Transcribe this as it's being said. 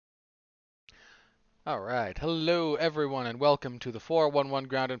All right. Hello, everyone, and welcome to the 411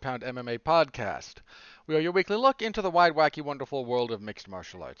 Ground and Pound MMA podcast. We are your weekly look into the wide, wacky, wonderful world of mixed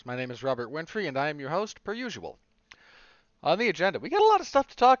martial arts. My name is Robert Winfree, and I am your host, per usual. On the agenda, we got a lot of stuff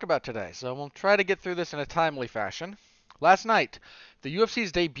to talk about today, so we'll try to get through this in a timely fashion. Last night, the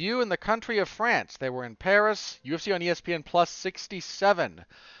UFC's debut in the country of France. They were in Paris, UFC on ESPN Plus 67.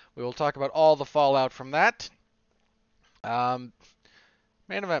 We will talk about all the fallout from that. Um,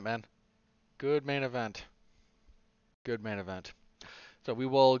 Main event, man. Good main event. Good main event. So we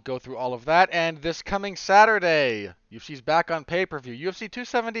will go through all of that. And this coming Saturday, UFC's back on pay-per-view. UFC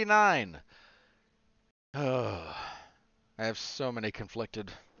 279. Oh, I have so many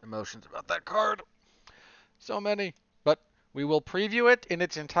conflicted emotions about that card. So many. But we will preview it in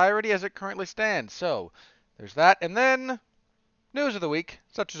its entirety as it currently stands. So there's that. And then news of the week,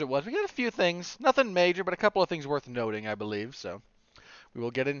 such as it was. We got a few things. Nothing major, but a couple of things worth noting, I believe. So we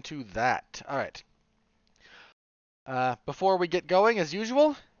will get into that. All right. Before we get going, as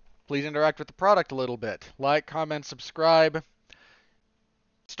usual, please interact with the product a little bit. Like, comment, subscribe,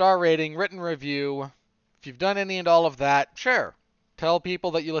 star rating, written review. If you've done any and all of that, share. Tell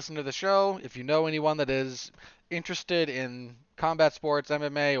people that you listen to the show. If you know anyone that is interested in combat sports,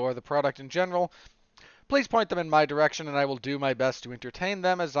 MMA, or the product in general, please point them in my direction and I will do my best to entertain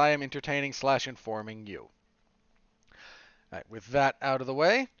them as I am entertaining/informing you. All right, with that out of the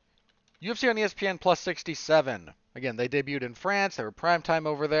way, UFC on ESPN Plus 67. Again, they debuted in France. They were primetime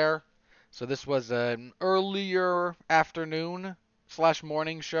over there. So this was an earlier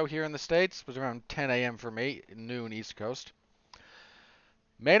afternoon/morning show here in the States. It was around 10 a.m. for me, noon East Coast.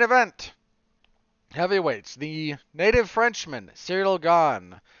 Main event. Heavyweights. The native Frenchman, Cyril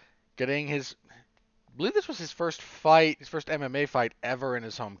Gane, getting I believe this was his first fight, his first MMA fight ever in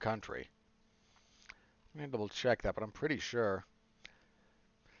his home country. Let me double check that, but I'm pretty sure.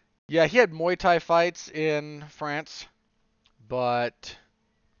 Yeah, he had Muay Thai fights in France, but as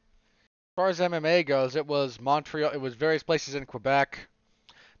far as MMA goes, it was Montreal. It was various places in Quebec.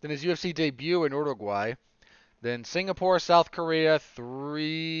 Then his UFC debut in Uruguay. Then Singapore, South Korea,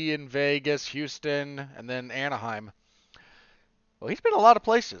 3 in Vegas, Houston, and then Anaheim. Well, he's been a lot of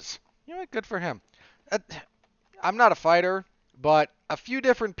places. You know what? Good for him. Uh, I'm not a fighter, but a few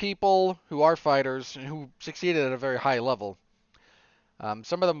different people who are fighters and who succeeded at a very high level.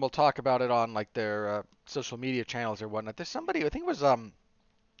 Some of them will talk about it on like their social media channels or whatnot. There's somebody, I think it was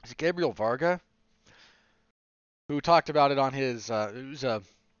is it Gabriel Varga, who talked about it on his. He was a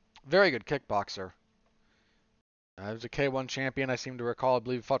very good kickboxer. He was a K1 champion, I seem to recall. I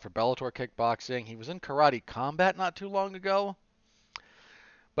believe he fought for Bellator kickboxing. He was in Karate Combat not too long ago.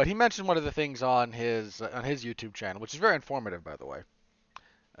 But he mentioned one of the things on his YouTube channel, which is very informative, by the way.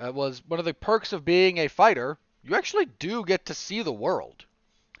 Was one of the perks of being a fighter. You actually do get to see the world.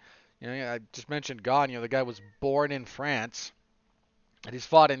 You know, I just mentioned Gane. You know, the guy was born in France, and he's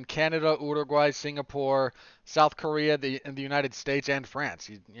fought in Canada, Uruguay, Singapore, South Korea, in the United States, and France.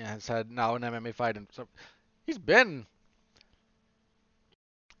 He has had now an MMA fight, and so he's been.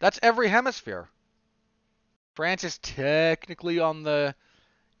 That's every hemisphere. France is technically on the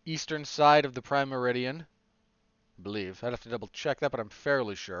eastern side of the Prime Meridian, I believe. I'd have to double check that, but I'm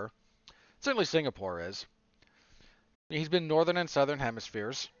fairly sure. Certainly Singapore is. He's been northern and southern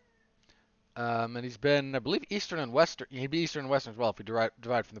hemispheres. And he's been, I believe, eastern and western. He'd be eastern and western as well if we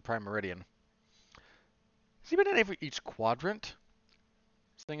divide from the Prime Meridian. Has he been in each quadrant?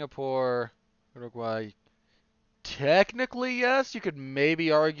 Singapore, Uruguay. Technically, yes. You could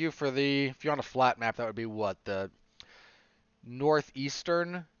maybe argue for if you're on a flat map, that would be what? The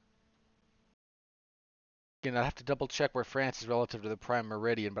northeastern? Again, I'd have to double check where France is relative to the Prime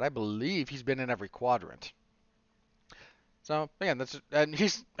Meridian, but I believe he's been in every quadrant. So, again,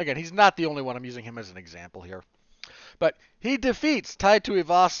 he's not the only one. I'm using him as an example here. But he defeats Tai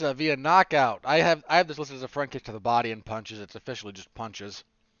Tuivasa via knockout. I have this listed as a front kick to the body and punches. It's officially just punches.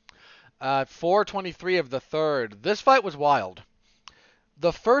 4:23 of the third. This fight was wild.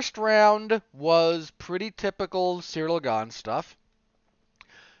 The first round was pretty typical Cyril Gane stuff.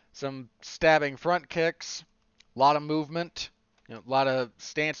 Some stabbing front kicks, a lot of movement, a lot of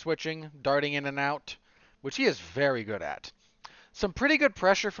stance switching, darting in and out, which he is very good at. Some pretty good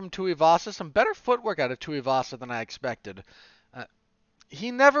pressure from Tuivasa, some better footwork out of Tuivasa than I expected. He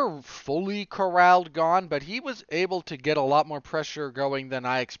never fully corralled Gane, but he was able to get a lot more pressure going than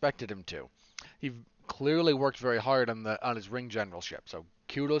I expected him to. He clearly worked very hard on his ring generalship, so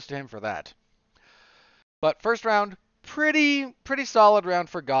kudos to him for that. But first round, pretty solid round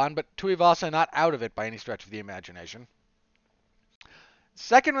for Gane, but Tuivasa not out of it by any stretch of the imagination.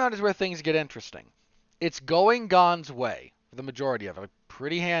 Second round is where things get interesting. It's going Gane's way for the majority of it,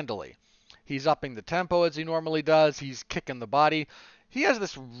 pretty handily. He's upping the tempo as he normally does. He's kicking the body. He has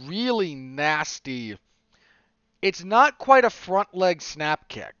this really nasty, it's not quite a front leg snap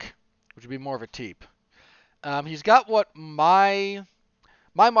kick, which would be more of a teep. He's got what my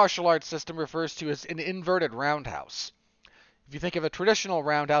martial arts system refers to as an inverted roundhouse. If you think of a traditional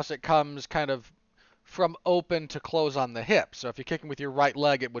roundhouse, it comes kind of from open to close on the hip. So if you're kicking with your right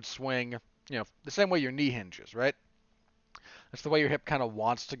leg, it would swing, the same way your knee hinges, right? That's the way your hip kind of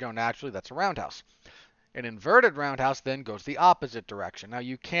wants to go naturally. That's a roundhouse. An inverted roundhouse then goes the opposite direction. Now,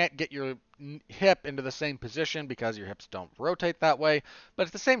 you can't get your hip into the same position because your hips don't rotate that way, but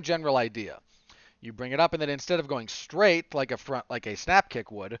it's the same general idea. You bring it up, and then instead of going straight like a snap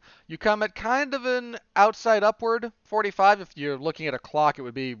kick would, you come at kind of an outside upward 45. If you're looking at a clock, it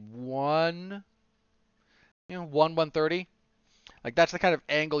would be 130. Like, that's the kind of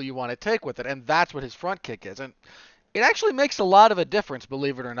angle you want to take with it, and that's what his front kick is. And it actually makes a lot of a difference,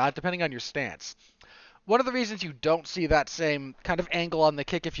 believe it or not, depending on your stance. One of the reasons you don't see that same kind of angle on the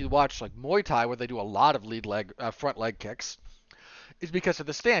kick if you watch like Muay Thai, where they do a lot of front leg kicks, is because of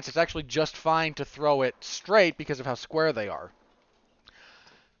the stance. It's actually just fine to throw it straight because of how square they are.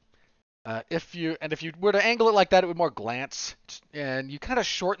 If you were to angle it like that, it would more glance, and you kind of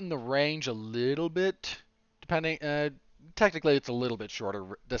shorten the range a little bit, depending. Technically, it's a little bit shorter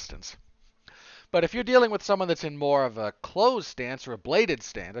distance. But if you're dealing with someone that's in more of a closed stance or a bladed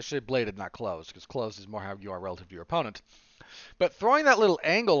stance, I should say bladed, not closed, because closed is more how you are relative to your opponent. But throwing that little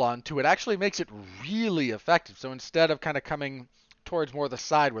angle onto it actually makes it really effective. So instead of kind of coming towards more the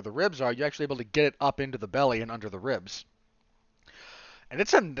side where the ribs are, you're actually able to get it up into the belly and under the ribs. And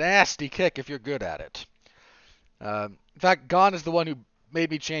it's a nasty kick if you're good at it. In fact, Gon is the one who made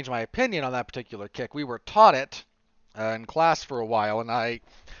me change my opinion on that particular kick. We were taught it in class for a while, and I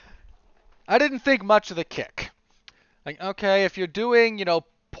didn't think much of the kick. Like, okay, if you're doing,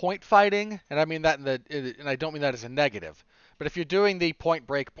 point fighting, and I mean that and I don't mean that as a negative, but if you're doing the point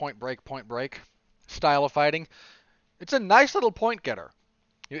break style of fighting, it's a nice little point getter.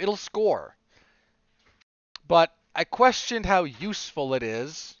 It'll score. But I questioned how useful it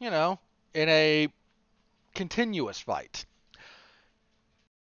is, in a continuous fight.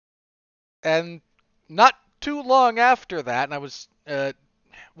 And not too long after that, and I was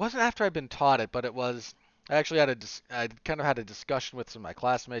wasn't after I'd been taught it, but it was. I actually I kind of had a discussion with some of my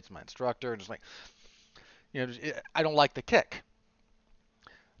classmates, my instructor, and just like, I don't like the kick.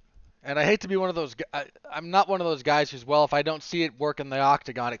 And I hate to be one of those. I'm not one of those guys who's, well, if I don't see it work in the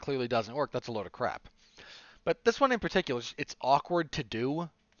octagon, it clearly doesn't work. That's a load of crap. But this one in particular, it's awkward to do.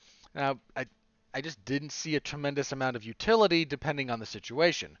 Now, I just didn't see a tremendous amount of utility depending on the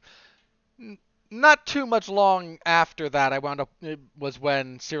situation. Not too much long after that, it was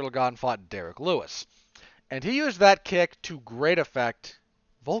when Cyril Gane fought Derek Lewis. And he used that kick to great effect.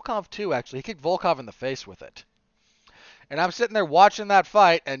 Volkov, too, actually. He kicked Volkov in the face with it. And I'm sitting there watching that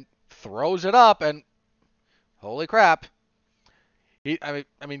fight and throws it up, and holy crap. I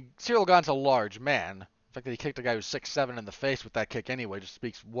mean, Cyril Gane's a large man. The fact that he kicked a guy who's 6'7" in the face with that kick anyway just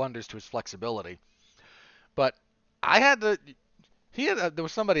speaks wonders to his flexibility. But there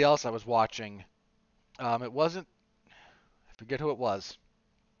was somebody else I was watching. It wasn't, I forget who it was,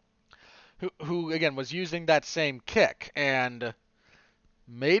 who again was using that same kick and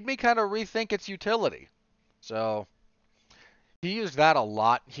made me kind of rethink its utility. So he used that a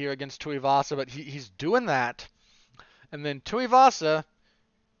lot here against Tuivasa, but he's doing that. And then Tuivasa,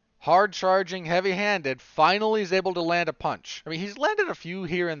 hard charging, heavy-handed, finally is able to land a punch. I mean, he's landed a few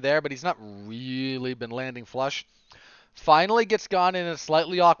here and there, but he's not really been landing flush. Finally gets Gane in a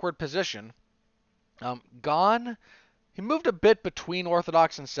slightly awkward position. Gane, he moved a bit between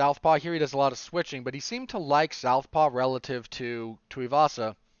orthodox and southpaw. Here he does a lot of switching, but he seemed to like southpaw relative to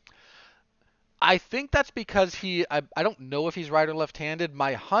Tuivasa. I think that's because I don't know if he's right or left-handed.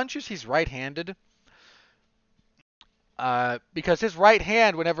 My hunch is he's right-handed. Because his right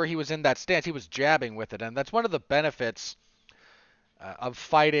hand, whenever he was in that stance, he was jabbing with it. And that's one of the benefits of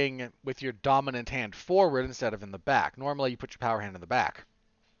fighting with your dominant hand forward instead of in the back. Normally, you put your power hand in the back.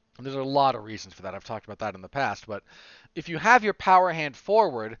 And there's a lot of reasons for that. I've talked about that in the past. But if you have your power hand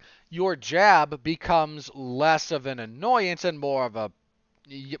forward, your jab becomes less of an annoyance and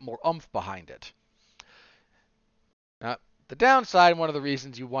you get more oomph behind it. Now, the downside, and one of the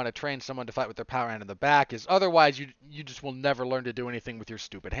reasons you want to train someone to fight with their power hand in the back, is otherwise you just will never learn to do anything with your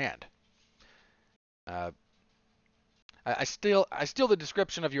stupid hand. I steal the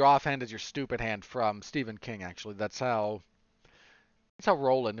description of your offhand as your stupid hand from Stephen King, actually. That's how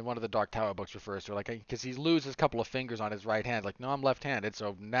Roland in one of the Dark Tower books refers to it, because he loses a couple of fingers on his right hand. Like, no, I'm left-handed,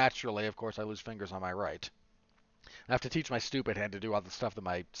 so naturally, of course, I lose fingers on my right. I have to teach my stupid hand to do all the stuff that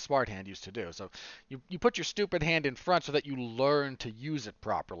my smart hand used to do. So you put your stupid hand in front so that you learn to use it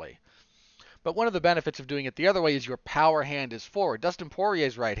properly. But one of the benefits of doing it the other way is your power hand is forward. Dustin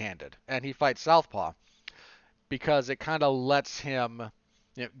Poirier's right-handed, and he fights southpaw because it kind of lets him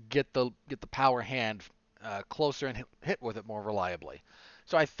get the power hand closer and hit with it more reliably.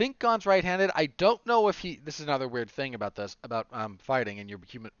 So I think Gon's right-handed. I don't know if he. This is another weird thing about this about fighting in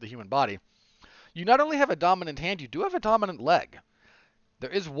the human body. You not only have a dominant hand, you do have a dominant leg. There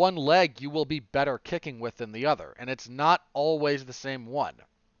is one leg you will be better kicking with than the other, and it's not always the same one.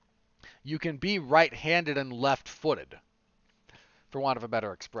 You can be right-handed and left-footed, for want of a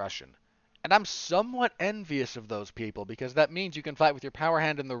better expression. And I'm somewhat envious of those people because that means you can fight with your power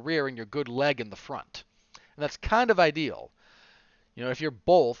hand in the rear and your good leg in the front. And that's kind of ideal. If you're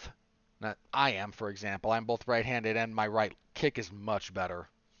both, not I am, for example, I'm both right-handed and my right kick is much better.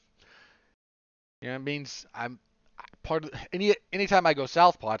 It means I'm part of anytime I go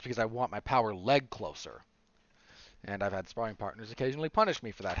southpaw, it's because I want my power leg closer. And I've had sparring partners occasionally punish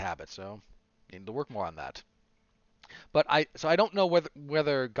me for that habit, so I need to work more on that. But I don't know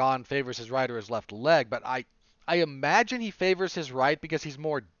whether Gon favors his right or his left leg, but I imagine he favors his right because he's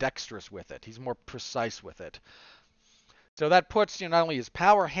more dexterous with it. He's more precise with it. So that puts not only his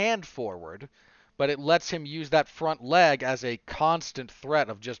power hand forward, but it lets him use that front leg as a constant threat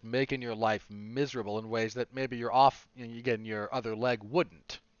of just making your life miserable in ways that maybe your other leg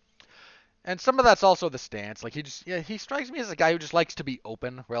wouldn't. And some of that's also the stance. Like he strikes me as a guy who just likes to be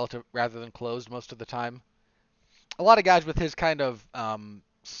open rather than closed most of the time. A lot of guys with his kind of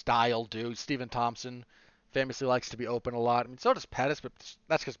style do. Stephen Thompson famously likes to be open a lot. I mean, so does Pettis, but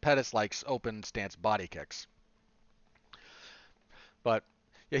that's because Pettis likes open stance body kicks. But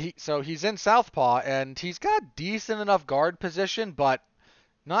yeah, he's in southpaw and he's got decent enough guard position, but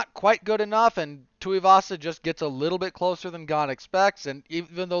not quite good enough. And Tuivasa just gets a little bit closer than Gon expects, and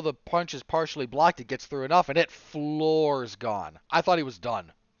even though the punch is partially blocked, it gets through enough, and it floors Gon. I thought he was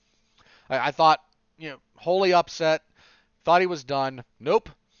done. I thought, wholly upset. Thought he was done. Nope.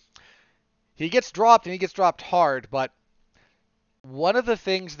 He gets dropped, and he gets dropped hard, but one of the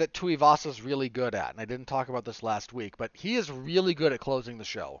things that Tuivasa's really good at, and I didn't talk about this last week, but he is really good at closing the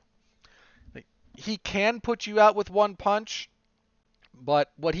show. He can put you out with one punch,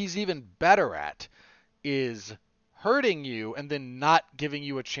 but what he's even better at is hurting you and then not giving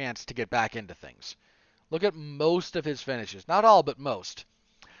you a chance to get back into things. Look at most of his finishes. Not all, but most.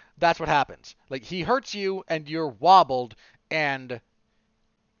 That's what happens. Like, he hurts you and you're wobbled and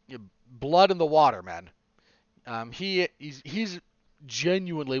blood in the water, man. He's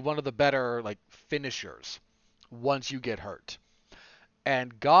genuinely one of the better finishers once you get hurt.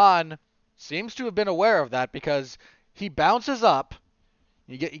 And Gon seems to have been aware of that because he bounces up.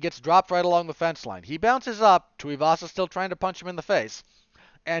 He gets dropped right along the fence line. He bounces up. Tuivasa's still trying to punch him in the face.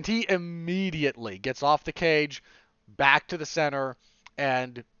 And he immediately gets off the cage, back to the center,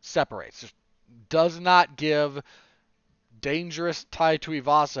 and separates. Just does not give dangerous Tai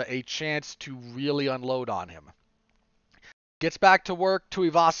Tuivasa a chance to really unload on him. Gets back to work.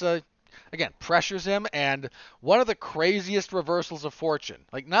 Tuivasa, again, pressures him, and one of the craziest reversals of fortune.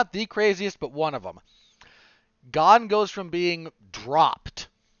 Not the craziest, but one of them. Gon goes from being dropped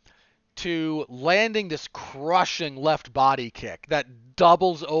to landing this crushing left body kick that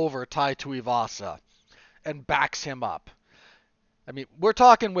doubles over Tai Tuivasa and backs him up. I mean, we're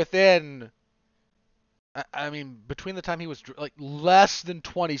talking between the time he was less than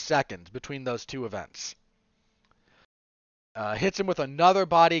 20 seconds between those two events. Hits him with another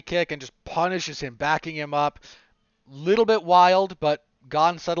body kick and just punishes him, backing him up. Little bit wild, but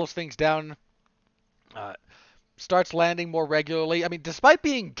Gon settles things down. Starts landing more regularly. I mean, despite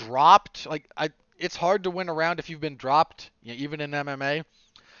being dropped, it's hard to win a round if you've been dropped, even in MMA.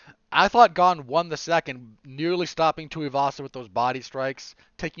 I thought Gon won the second, nearly stopping Tuivasa with those body strikes,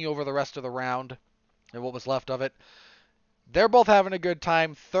 taking over the rest of the round and what was left of it. They're both having a good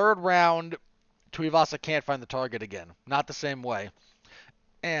time. Third round, Tuivasa can't find the target again. Not the same way.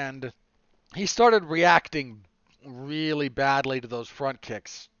 And he started reacting really badly to those front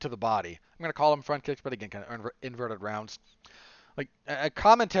kicks to the body. I'm going to call them front kicks, but again, kind of inverted rounds. A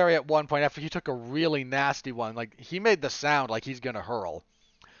commentary at one point after he took a really nasty one, he made the sound like he's going to hurl.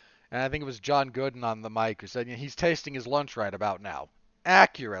 And I think it was John Gooden on the mic who said, he's tasting his lunch right about now.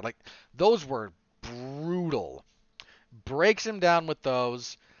 Accurate. Those were brutal. Breaks him down with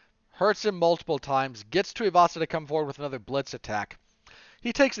those. Hurts him multiple times. Gets Tuivasa to come forward with another blitz attack.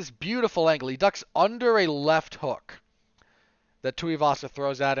 He takes this beautiful angle. He ducks under a left hook that Tuivasa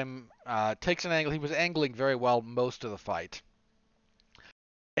throws at him. Takes an angle. He was angling very well most of the fight.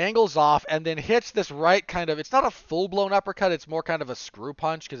 angles off, and then hits this right kind of. It's not a full-blown uppercut. It's more kind of a screw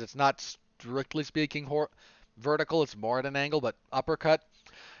punch because it's not strictly speaking vertical. It's more at an angle, but uppercut.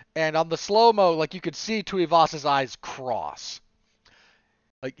 And on the slow-mo, like you could see Tuivasa's eyes cross.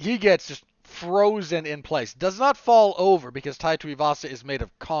 Like he gets just frozen in place. Does not fall over because Tai Tuivasa is made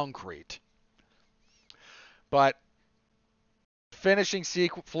of concrete. But finishing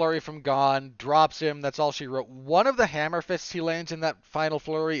flurry from Gon, drops him. That's all she wrote. One of the hammer fists he lands in that final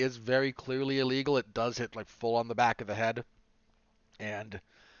flurry is very clearly illegal. It does hit like full on the back of the head. And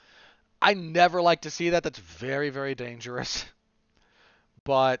I never like to see that. That's very, very dangerous.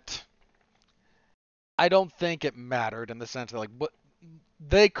 But I don't think it mattered in the sense that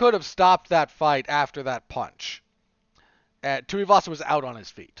they could have stopped that fight after that punch. Tuivasa was out on his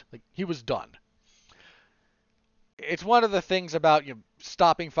feet. Like he was done. It's one of the things about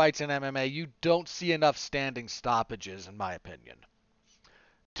stopping fights in MMA. You don't see enough standing stoppages, in my opinion.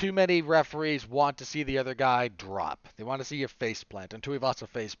 Too many referees want to see the other guy drop. They want to see a face plant, and Tuivasa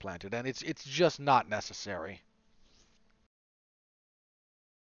face planted, and it's just not necessary.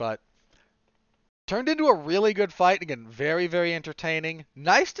 But turned into a really good fight. Again, very, very entertaining.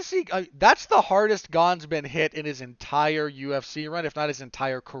 Nice to see. That's the hardest Gon's been hit in his entire UFC run, if not his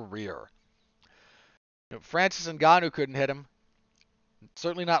entire career. Francis Ngannou couldn't hit him.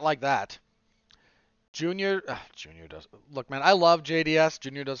 Certainly not like that. Junior does. Look, man, I love JDS,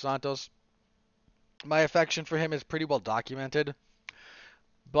 Junior Dos Santos. My affection for him is pretty well documented.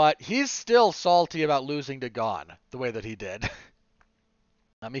 But he's still salty about losing to Gon the way that he did.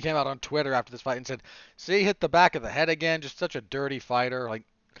 He came out on Twitter after this fight and said, "See, hit the back of the head again. Just such a dirty fighter." Like,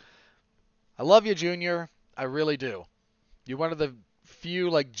 I love you, Junior. I really do. You're one of the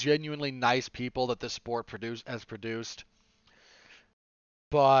few genuinely nice people that this sport has produced.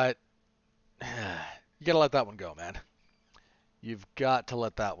 But you gotta let that one go, man. You've got to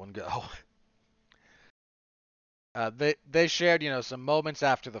let that one go. They shared, some moments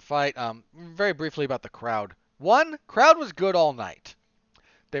after the fight. Very briefly about the crowd. Crowd was good all night.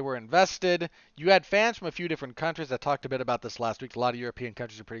 They were invested. You had fans from a few different countries. I talked a bit about this last week. A lot of European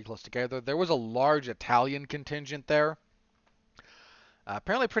countries are pretty close together. There was a large Italian contingent there.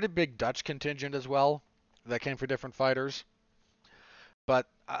 Apparently a pretty big Dutch contingent as well that came for different fighters. But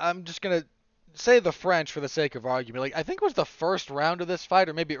I'm just going to say the French for the sake of argument. I think it was the first round of this fight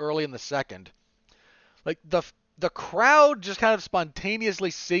or maybe early in the second. The crowd just kind of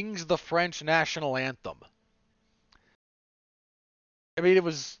spontaneously sings the French national anthem. I mean,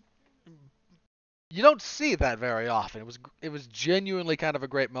 you don't see that very often. It was genuinely kind of a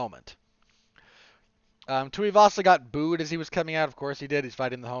great moment. Tuivasa got booed as he was coming out. Of course he did. He's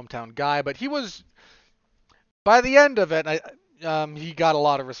fighting the hometown guy. But by the end of it, he got a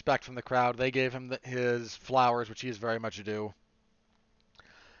lot of respect from the crowd. They gave him his flowers, which he is very much due.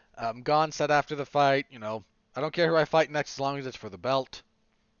 Gon said after the fight, I don't care who I fight next as long as it's for the belt.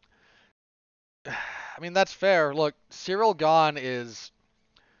 I mean, that's fair. Look, Ciryl Gane is...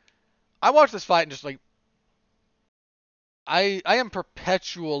 I watched this fight and just I am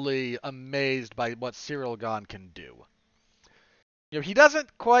perpetually amazed by what Ciryl Gane can do. He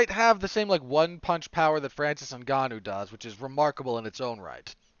doesn't quite have the same one-punch power that Francis Ngannou does, which is remarkable in its own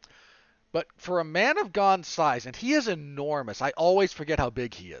right. But for a man of Gane's size, and he is enormous, I always forget how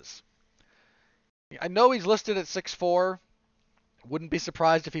big he is. I know he's listed at 6'4". Wouldn't be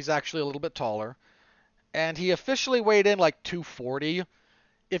surprised if he's actually a little bit taller. And he officially weighed in 240.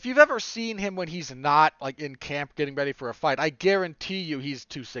 If you've ever seen him when he's not in camp getting ready for a fight, I guarantee you he's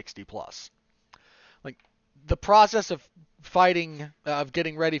 260 plus. The process of fighting, of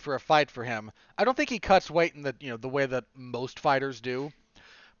getting ready for a fight for him, I don't think he cuts weight in the way that most fighters do.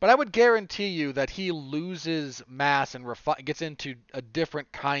 But I would guarantee you that he loses mass and gets into a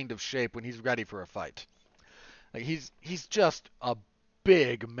different kind of shape when he's ready for a fight. He's just a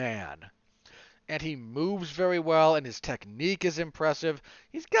big man. And he moves very well, and his technique is impressive.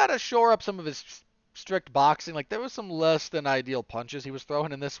 He's got to shore up some of his strict boxing. There was some less than ideal punches he was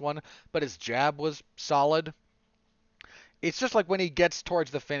throwing in this one, but his jab was solid. It's just when he gets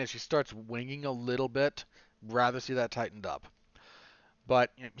towards the finish, he starts winging a little bit. Rather see that tightened up.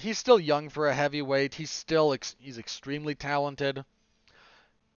 But he's still young for a heavyweight. He's extremely talented.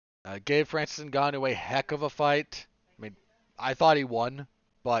 Gave Francis Ngannou a heck of a fight. I mean, I thought he won,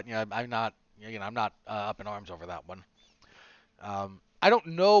 but I'm not up in arms over that one. I don't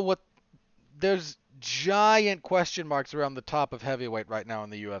know what... There's giant question marks around the top of heavyweight right now in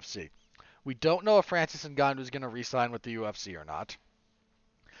the UFC. We don't know if Francis Ngannou is going to re-sign with the UFC or not.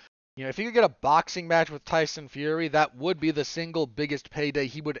 If he could get a boxing match with Tyson Fury, that would be the single biggest payday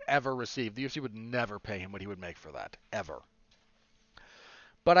he would ever receive. The UFC would never pay him what he would make for that, ever.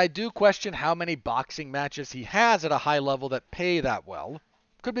 But I do question how many boxing matches he has at a high level that pay that well.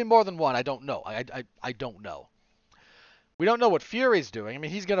 Could be more than one. I don't know. I don't know. We don't know what Fury's doing. I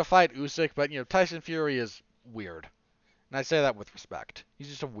mean, he's going to fight Usyk, but, Tyson Fury is weird. And I say that with respect. He's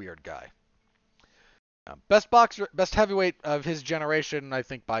just a weird guy. Best boxer, best heavyweight of his generation, I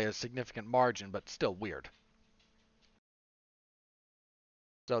think, by a significant margin, but still weird.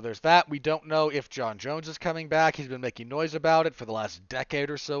 So there's that. We don't know if John Jones is coming back. He's been making noise about it for the last decade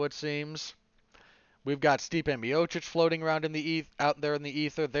or so, it seems. We've got Stipe Miocic floating around out there in the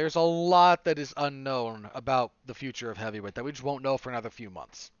ether. There's a lot that is unknown about the future of heavyweight that we just won't know for another few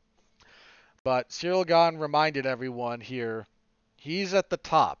months. But Ciryl Gane reminded everyone here, he's at the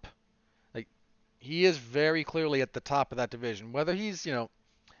top. Like, he is very clearly at the top of that division. Whether he's,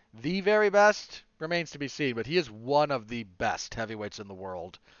 the very best remains to be seen, but he is one of the best heavyweights in the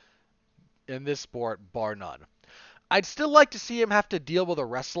world in this sport, bar none. I'd still like to see him have to deal with a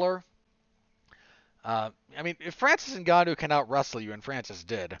wrestler. I mean, if Francis Ngannou can out-wrestle you, and Francis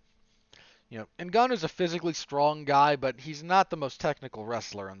did, Ngannou's a physically strong guy, but he's not the most technical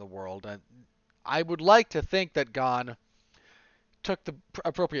wrestler in the world. And I would like to think that Gane took the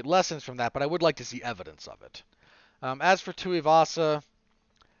appropriate lessons from that, but I would like to see evidence of it. As for Tuivasa,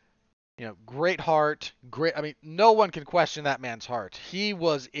 great heart, great. I mean, no one can question that man's heart. He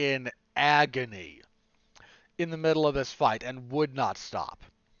was in agony in the middle of this fight and would not stop.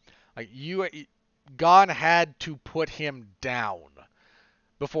 Gane had to put him down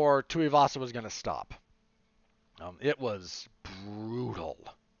before Tuivasa was going to stop. It was brutal.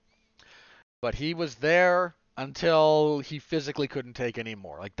 But he was there until he physically couldn't take any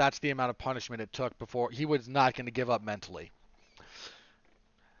more. Like, that's the amount of punishment it took before he was not going to give up mentally.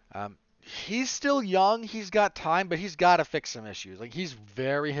 He's still young. He's got time, but he's got to fix some issues. Like, he's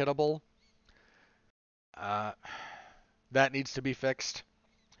very hittable. That needs to be fixed.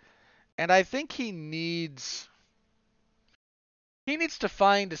 And I think he needs to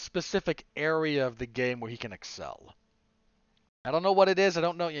find a specific area of the game where he can excel. I don't know what it is. I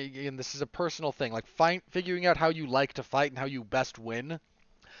don't know. Again, this is a personal thing. Like, figuring out how you like to fight and how you best win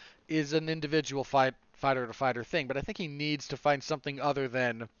is an individual fighter-to-fighter thing. But I think he needs to find something other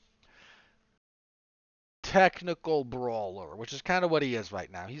than technical brawler, which is kind of what he is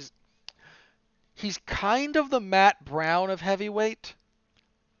right now. He's kind of the Matt Brown of heavyweight.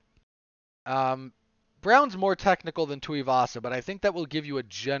 Brown's more technical than Tuivasa, but I think that will give you a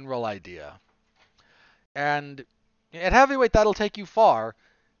general idea. And at heavyweight, that'll take you far,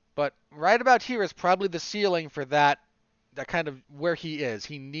 but right about here is probably the ceiling for that kind of where he is.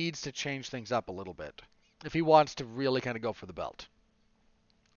 He needs to change things up a little bit if he wants to really kind of go for the belt.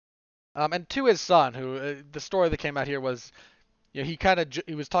 And to his son, who the story that came out here was, he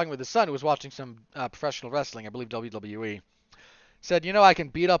was talking with his son who was watching some professional wrestling, I believe WWE. Said, I can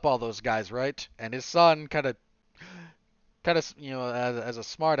beat up all those guys, right? And his son kind of, as a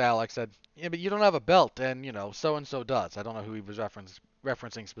smart aleck said, yeah, but you don't have a belt, and so and so does. I don't know who he was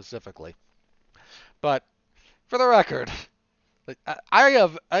referencing specifically, but for the record, I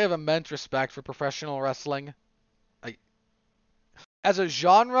have immense respect for professional wrestling. As a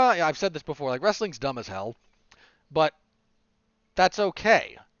genre, I've said this before, like, wrestling's dumb as hell, but that's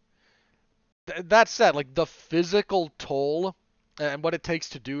okay. That said, like, the physical toll and what it takes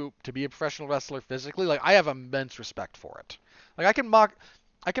to be a professional wrestler physically, like, I have immense respect for it. Like, I can mock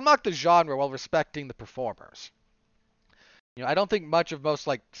the genre while respecting the performers. I don't think much of most,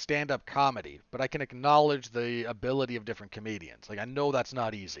 like, stand-up comedy, but I can acknowledge the ability of different comedians. Like, I know that's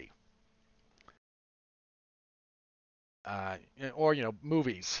not easy. Or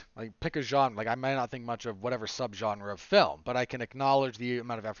movies. Like, pick a genre. Like, I might not think much of whatever subgenre of film, but I can acknowledge the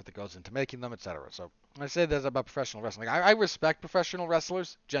amount of effort that goes into making them, etc. So I say this about professional wrestling. I respect professional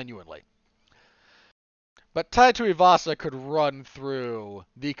wrestlers genuinely, but Tai Tuivasa could run through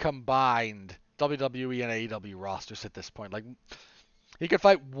the combined WWE and AEW rosters at this point. Like, he could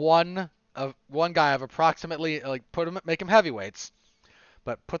fight one guy of approximately, like, make him heavyweights,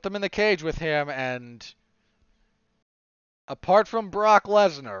 but put them in the cage with him, and apart from Brock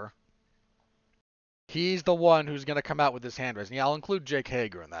Lesnar, he's the one who's going to come out with this hand raising. Yeah, I'll include Jake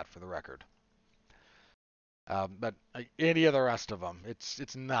Hager in that for the record. But any of the rest of them,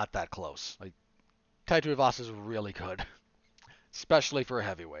 it's not that close. Like, Tai Tuivasa is really good, especially for a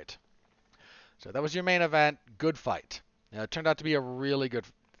heavyweight. So that was your main event. Good fight. It turned out to be a really good.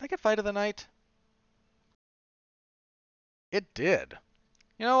 Did I get fight of the night? It did.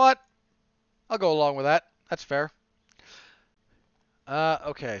 You know what? I'll go along with that. That's fair.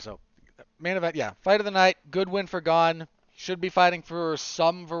 Okay, so main event, yeah. Fight of the night. Good win for Gane. Should be fighting for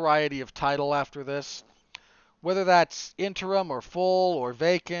some variety of title after this. Whether that's interim or full or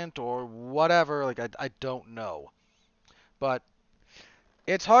vacant or whatever, like I don't know. But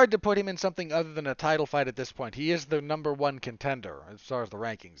it's hard to put him in something other than a title fight at this point. He is the number one contender as far as the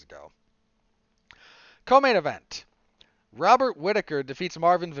rankings go. Co-main event. Robert Whittaker defeats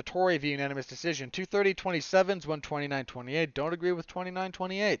Marvin Vettori via unanimous decision. 230-27s, 129-28. Don't agree with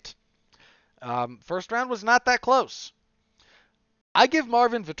 29-28. First round was not that close. I give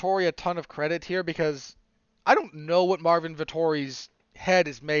Marvin Vettori a ton of credit here because I don't know what Marvin Vettori's head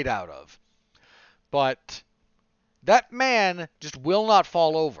is made out of. But that man just will not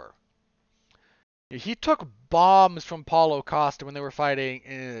fall over. He took bombs from Paulo Costa when they were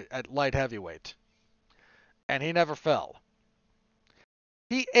fighting at light heavyweight. And he never fell.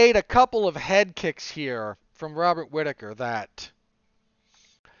 He ate a couple of head kicks here from Robert Whittaker that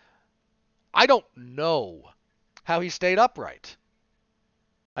I don't know how he stayed upright.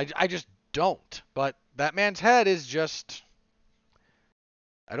 I just don't. But that man's head is just,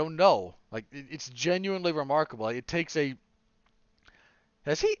 I don't know. Like, it's genuinely remarkable. It takes a...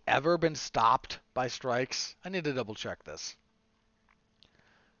 Has he ever been stopped by strikes? I need to double check this.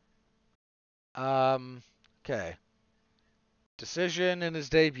 Okay. Decision in his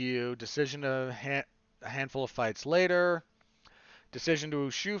debut. Decision a handful of fights later. Decision to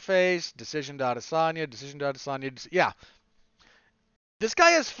Shoeface. Decision to Adesanya. Decision to Adesanya. Yeah. This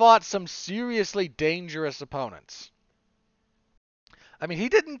guy has fought some seriously dangerous opponents. I mean, he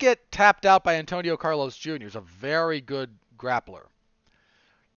didn't get tapped out by Antonio Carlos Jr., who's a very good grappler.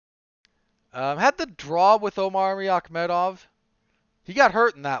 Had the draw with Omari Akhmedov. He got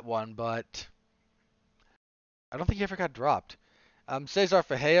hurt in that one, but I don't think he ever got dropped. Cesar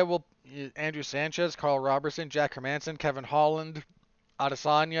Ferreira Andrew Sanchez, Carl Robertson, Jack Hermanson, Kevin Holland,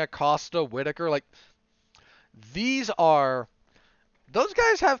 Adesanya, Costa, Whittaker. Like, those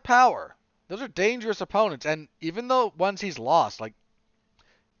guys have power. Those are dangerous opponents. And even though once he's lost, like,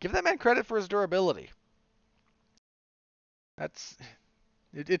 give that man credit for his durability.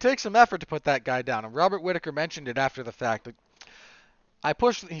 It takes some effort to put that guy down. And Robert Whittaker mentioned it after the fact.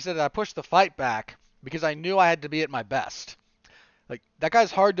 He said I pushed the fight back because I knew I had to be at my best. Like, that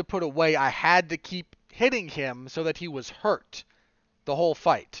guy's hard to put away. I had to keep hitting him so that he was hurt the whole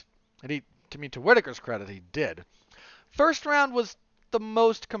fight. And to Whittaker's credit, he did. First round was the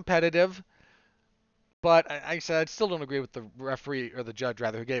most competitive, but I said I still don't agree with the referee, or the judge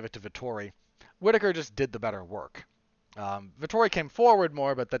rather, who gave it to Vettori. Whittaker just did the better work. Vettori came forward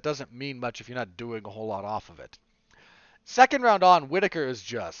more, but that doesn't mean much if you're not doing a whole lot off of it. Second round on, Whittaker is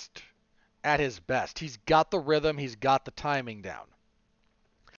just at his best. He's got the rhythm, he's got the timing down.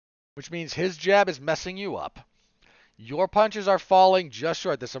 Which means his jab is messing you up. Your punches are falling just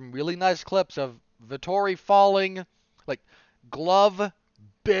short. There's some really nice clips of Vettori falling, like, glove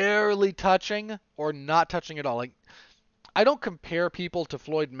barely touching or not touching at all. Like, I don't compare people to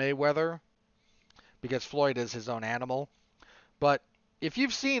Floyd Mayweather because Floyd is his own animal. But if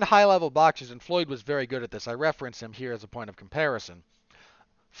you've seen high-level boxers, and Floyd was very good at this, I reference him here as a point of comparison.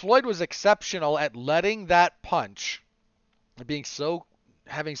 Floyd was exceptional at letting that punch,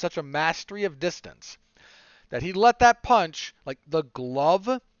 having such a mastery of distance, that he let that punch, like, the glove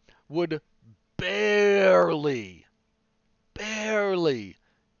would barely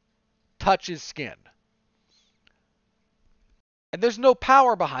touch his skin. And there's no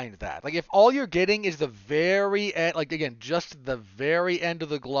power behind that. Like, if all you're getting is the very end, like, again, just the very end of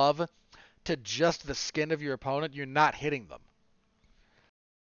the glove to just the skin of your opponent, you're not hitting them.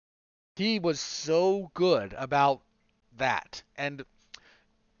 He was so good about that. And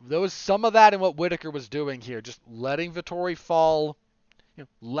there was some of that in what Whittaker was doing here, just letting Vettori fall,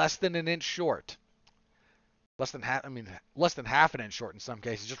 less than an inch short. Less than half an inch short in some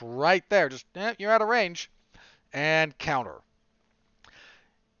cases. Just right there. Just, you're out of range. And counter.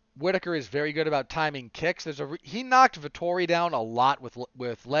 Whittaker is very good about timing kicks. He knocked Vettori down a lot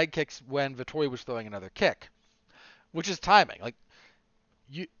with leg kicks when Vettori was throwing another kick, which is timing.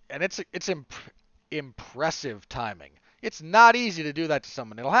 It's impressive timing. It's not easy to do that to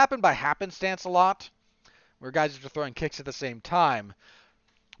someone. It'll happen by happenstance a lot, where guys are throwing kicks at the same time.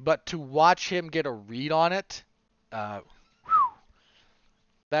 But to watch him get a read on it,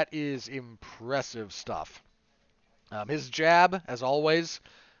 that is impressive stuff. His jab, as always,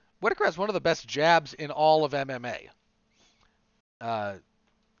 Whittaker has one of the best jabs in all of MMA.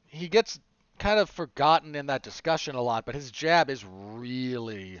 He gets kind of forgotten in that discussion a lot, but his jab is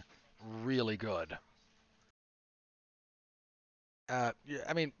really, really good. I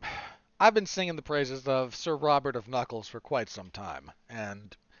mean, I've been singing the praises of Sir Robert of Knuckles for quite some time,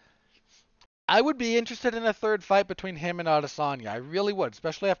 and I would be interested in a third fight between him and Adesanya. I really would,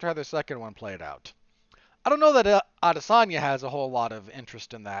 especially after how the second one played out. I don't know that Adesanya has a whole lot of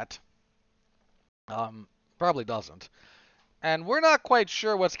interest in that. Probably doesn't. And we're not quite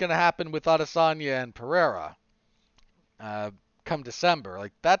sure what's going to happen with Adesanya and Pereira uh, come December.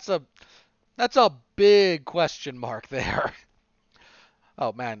 Like that's a big question mark there.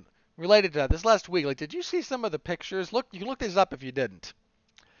 Oh man, related to that, this last week, like, did you see some of the pictures? Look, you can look these up if you didn't.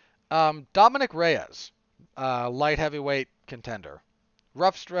 Dominic Reyes, light heavyweight contender,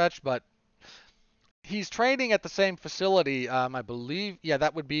 rough stretch, but he's training at the same facility. I believe, yeah,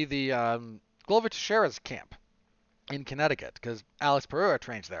 that would be the Glover Teixeira's camp in Connecticut, because Alex Pereira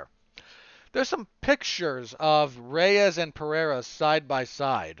trains there. There's some pictures of Reyes and Pereira side by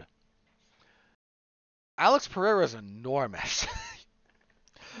side. Alex Pereira is enormous.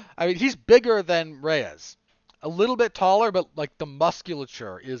 I mean, he's bigger than Reyes. A little bit taller, but like the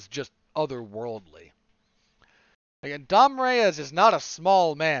musculature is just otherworldly. Again, Dom Reyes is not a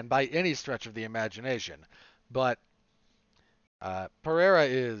small man by any stretch of the imagination, but Pereira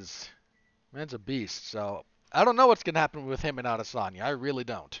is, man's a beast. So I don't know what's going to happen with him and Adesanya. I really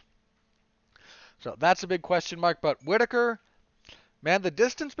don't. So that's a big question mark. But Whitaker, man, the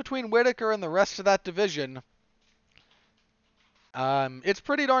distance between Whitaker and the rest of that division, it's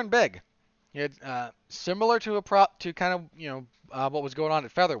pretty darn big. It's similar to kind of what was going on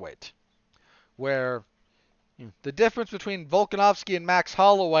at featherweight, where the difference between Volkanovski and Max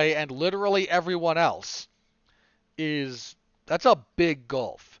Holloway and literally everyone else is that's a big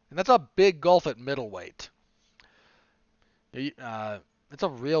gulf, and that's a big gulf at middleweight. It's a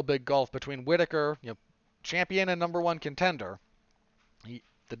real big gulf between Whitaker, champion and number one contender.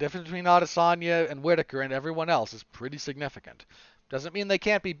 The difference between Adesanya and Whitaker and everyone else is pretty significant. Doesn't mean they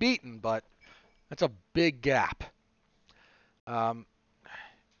can't be beaten, but that's a big gap. I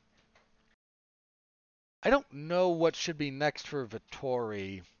don't know what should be next for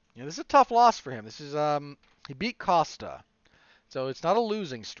Vettori. This is a tough loss for him. This is he beat Costa, so it's not a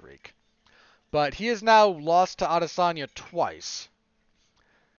losing streak. But he has now lost to Adesanya twice.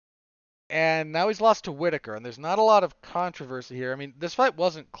 And now he's lost to Whitaker, and there's not a lot of controversy here. I mean, this fight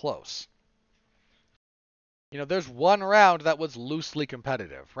wasn't close. There's one round that was loosely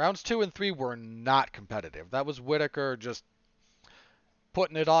competitive. Rounds 2 and 3 were not competitive. That was Whitaker just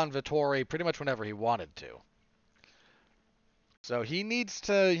putting it on Vettori pretty much whenever he wanted to. So he needs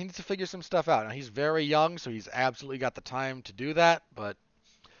to figure some stuff out. Now he's very young, so he's absolutely got the time to do that. But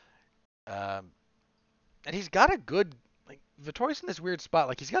and he's got a good Vettori's in this weird spot.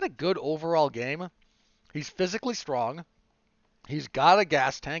 Like, he's got a good overall game. He's physically strong. He's got a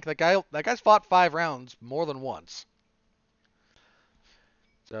gas tank. That guy's fought 5 rounds more than once.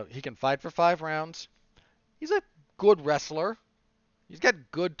 So he can fight for 5 rounds. He's a good wrestler. He's got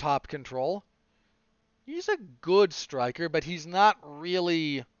good top control. He's a good striker, but he's not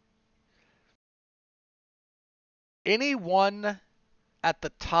really anyone at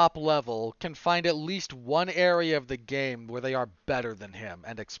the top level can find at least one area of the game where they are better than him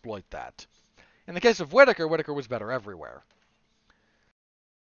and exploit that. In the case of Whitaker, Whitaker was better everywhere.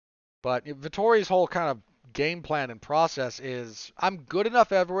 But Vettori's whole kind of game plan and process is, I'm good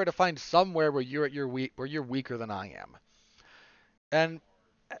enough everywhere to find somewhere where you're weaker than I am. And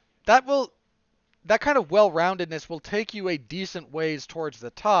that kind of well-roundedness will take you a decent ways towards the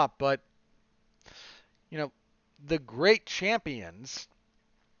top, but the great champions,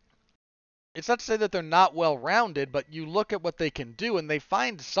 it's not to say that they're not well-rounded, but you look at what they can do and they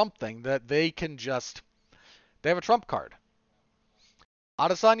find something that they have a trump card.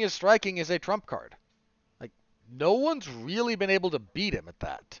 Adesanya's striking is a trump card. Like, no one's really been able to beat him at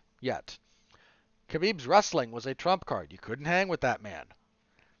that yet. Khabib's wrestling was a trump card. You couldn't hang with that man.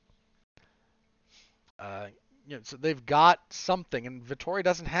 So they've got something, and Vettori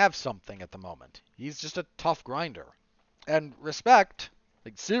doesn't have something at the moment. He's just a tough grinder. And respect,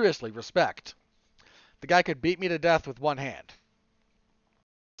 like seriously respect. The guy could beat me to death with one hand.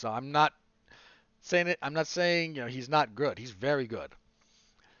 So I'm not saying he's not good. He's very good.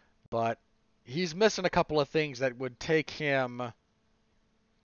 But he's missing a couple of things that would take him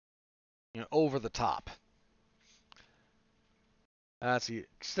over the top. Let's see.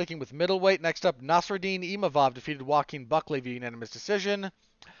 Sticking with middleweight, next up, Nasruddin Imavov defeated Joaquin Buckley via unanimous decision.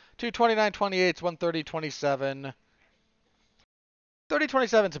 229-28, 130-27.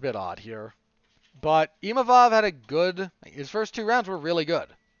 30-27 is a bit odd here. But Imavov had his first 2 rounds were really good.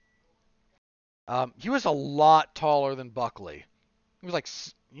 He was a lot taller than Buckley. He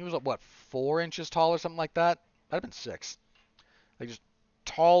was what, 4 inches tall or something like that? That'd have been 6. Like, just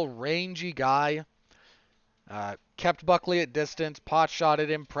tall, rangy guy. Kept Buckley at distance, pot-shotted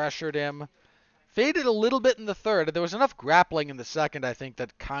him, pressured him. Faded a little bit in the third. There was enough grappling in the second, I think,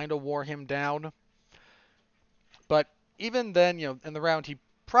 that kind of wore him down. But even then, in the round he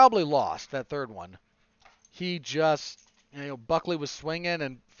probably lost that third one. He just, Buckley was swinging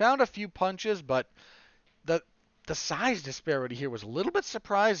and found a few punches, but the the size disparity here was a little bit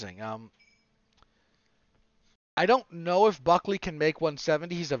surprising. I don't know if Buckley can make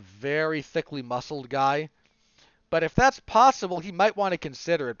 170. He's a very thickly muscled guy. But if that's possible, he might want to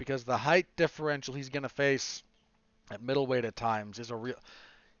consider it because the height differential he's going to face at middleweight at times is a real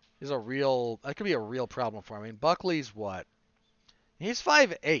that could be a real problem for him. I mean, Buckley's what? He's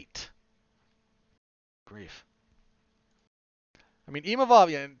 5'8". Grief. I mean, Imavov,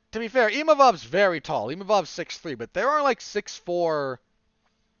 yeah, to be fair, Imavov's very tall. Imavov's 6'3", but there are like 6'4"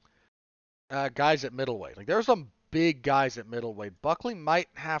 guys at middleweight. Like there are some big guys at middleweight. Buckley might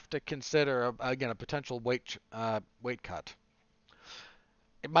have to consider again a potential weight cut.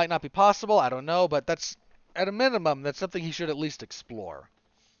 It might not be possible. I don't know, but that's at a minimum that's something he should at least explore.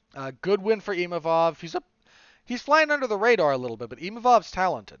 Good win for Imavov. He's flying under the radar a little bit, but Imavov's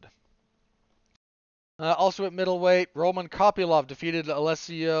talented. Also at middleweight, Roman Kopylov defeated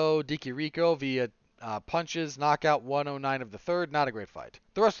Alessio Di Chirico via punches, knockout 109 of the third. Not a great fight.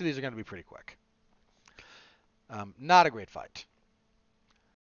 The rest of these are going to be pretty quick. Not a great fight.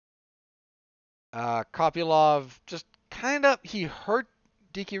 Kopylov just he hurt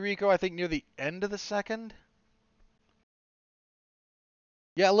Di Chirico, I think, near the end of the second.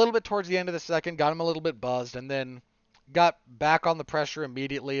 Yeah, a little bit towards the end of the second, got him a little bit buzzed, and then got back on the pressure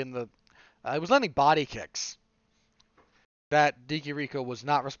immediately in the it was landing body kicks that Di Chirico was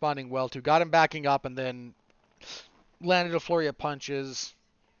not responding well to. Got him backing up and then landed a flurry of punches.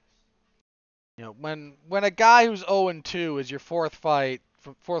 When a guy who's 0-2 is your fourth fight,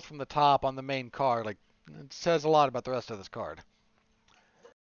 fourth from the top on the main card, like it says a lot about the rest of this card.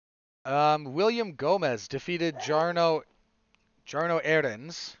 William Gomez defeated Jarno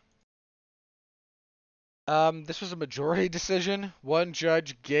Ahrens. This was a majority decision. One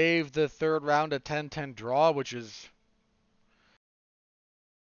judge gave the third round a 10-10 draw, which is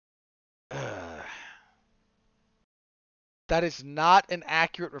that is not an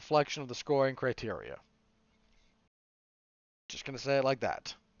accurate reflection of the scoring criteria. Just going to say it like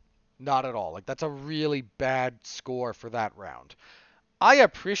that. Not at all. Like that's a really bad score for that round. I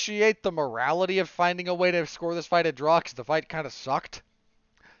appreciate the morality of finding a way to score this fight a draw because the fight kind of sucked.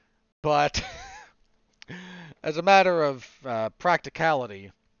 But as a matter of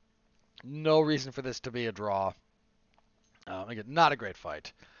practicality, no reason for this to be a draw. Again, not a great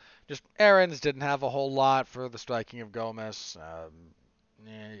fight. Just Ahrens didn't have a whole lot for the striking of Gomez.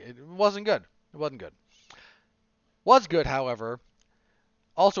 It wasn't good. It wasn't good. Was good, however.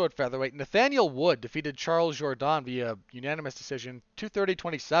 Also at featherweight, Nathaniel Wood defeated Charles Jourdain via unanimous decision,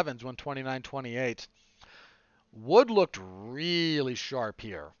 230-27, 129-28. Wood looked really sharp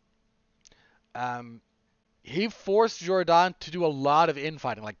here. He forced Jourdain to do a lot of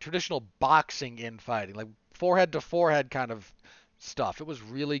infighting, like traditional boxing infighting, like forehead to forehead kind of stuff. It was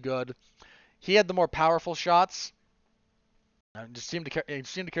really good. He had the more powerful shots. He seemed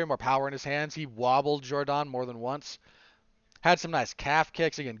to carry more power in his hands. He wobbled Jourdain more than once. Had some nice calf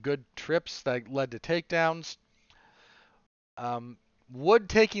kicks. Again, good trips that led to takedowns. Wood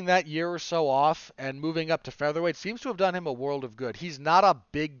taking that year or so off and moving up to featherweight seems to have done him a world of good. He's not a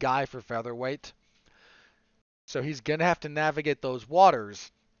big guy for featherweight, so he's going to have to navigate those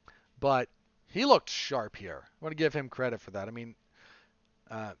waters, but he looked sharp here. I want to give him credit for that. I mean,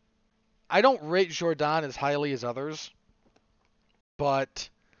 I don't rate Jourdain as highly as others, but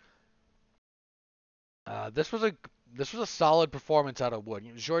this was a solid performance out of Wood.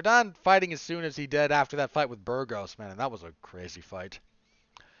 Jourdain fighting as soon as he did after that fight with Burgos, man, and that was a crazy fight.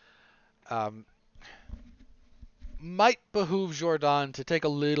 Might behoove Jourdain to take a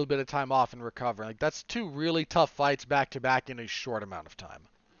little bit of time off and recover. Like that's two really tough fights back to back in a short amount of time.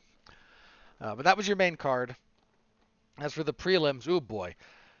 But that was your main card. As for the prelims, ooh boy,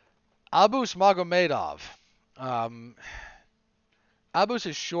 Abus Magomedov. Abus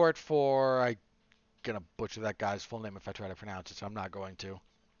is short for, I'm gonna butcher that guy's full name if I try to pronounce it, so I'm not going to.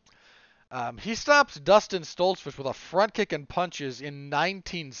 He stops Dustin Stoltzfus with a front kick and punches in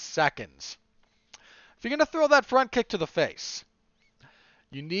 19 seconds. If you're going to throw that front kick to the face,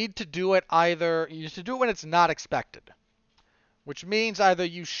 you need to do it when it's not expected. Which means either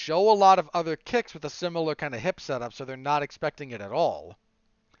you show a lot of other kicks with a similar kind of hip setup so they're not expecting it at all,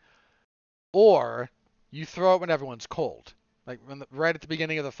 or you throw it when everyone's cold, like right at the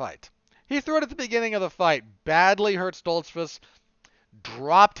beginning of the fight. He threw it at the beginning of the fight, badly hurt Stoltzfus,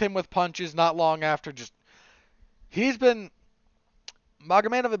 dropped him with punches not long after. Magomedov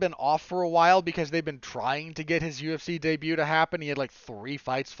had been off for a while because they've been trying to get his UFC debut to happen. He had like 3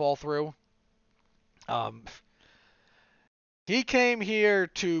 fights fall through. He came here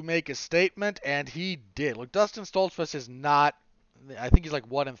to make a statement, and he did. Look, Dustin Stoltzfus is not. I think he's like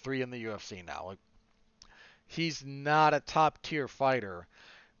 1-3 in the UFC now. Like, he's not a top tier fighter,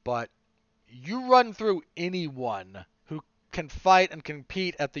 but you run through anyone who can fight and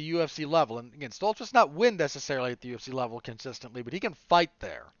compete at the UFC level, and again, Stoltzfus not win necessarily at the UFC level consistently, but he can fight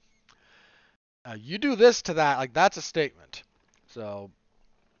there. You do this to that, like that's a statement. So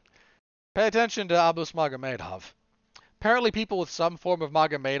pay attention to Abus Magomedov. Apparently, people with some form of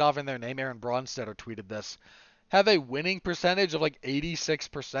Magomedov in their name, Aaron Bronstetter tweeted this, have a winning percentage of like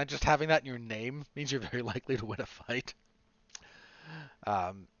 86%. Just having that in your name means you're very likely to win a fight.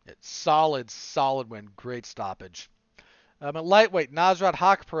 It's solid win. Great stoppage. At lightweight, Nasrat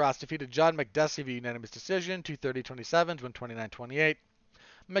Haqparast defeated John McDessie via unanimous decision, 230-27 to win 29-28.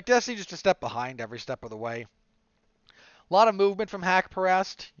 McDessie just a step behind every step of the way. A lot of movement from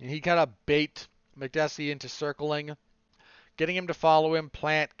Haqparast. He kind of bait McDessie into circling, getting him to follow him,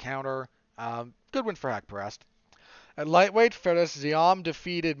 plant, counter. Good win for Haqparast. At lightweight, Feres Ziam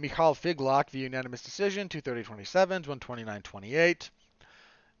defeated Michal Figlak via unanimous decision, 230-27 to win 29-28.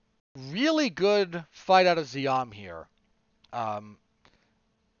 Really good fight out of Ziam here.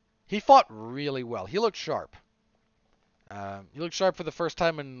 He fought really well. He looked sharp. He looked sharp for the first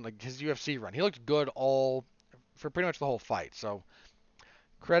time in like his UFC run. He looked good for pretty much the whole fight. So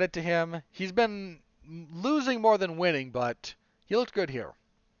credit to him. He's been losing more than winning, but he looked good here.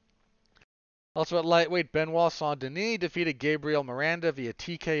 Also at lightweight, Benoit Saint-Denis defeated Gabriel Miranda via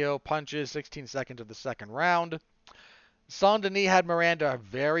TKO punches, 16 seconds of the second round. Saint-Denis had Miranda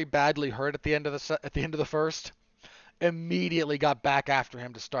very badly hurt at the end of the first. Immediately got back after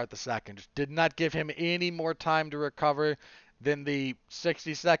him to start the second. Just did not give him any more time to recover than the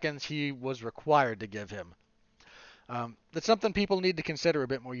 60 seconds he was required to give him. That's something people need to consider a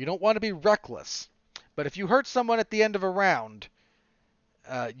bit more. You don't want to be reckless, but if you hurt someone at the end of a round,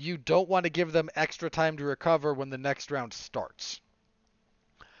 you don't want to give them extra time to recover when the next round starts.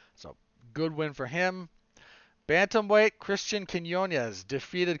 So, good win for him. Bantamweight, Christian Quinones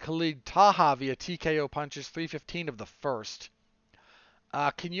defeated Khalid Taha via TKO punches, 3:15 of the first.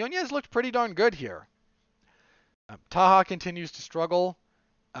 Quinones looked pretty darn good here. Taha continues to struggle.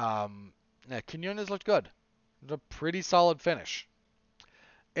 Quinones looked good. It was a pretty solid finish.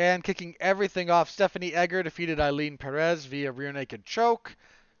 And kicking everything off, Stephanie Egger defeated Eileen Perez via rear naked choke,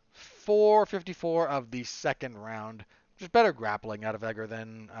 4:54 of the second round. Just better grappling out of Egger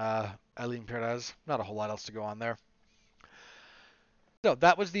than Eileen Perez. Not a whole lot else to go on there. So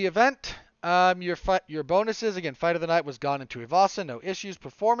that was the event. Your bonuses, again, fight of the night was Gone into Ivasa, no issues.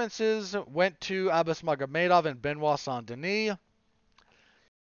 Performances went to Abus Magomedov and Benoit Saint-Denis.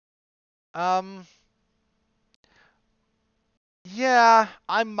 Yeah,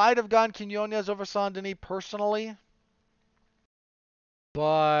 I might have gone Quinones over Saint-Denis personally,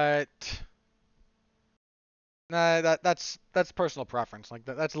 but that's personal preference. Like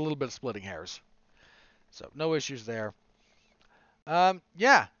that's a little bit of splitting hairs. So no issues there.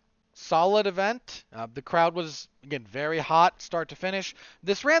 Yeah, solid event. The crowd was again very hot, start to finish.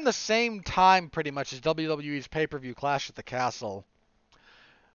 This ran the same time pretty much as WWE's pay-per-view Clash at the Castle,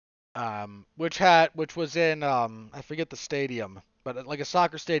 which was in I forget the stadium, but like a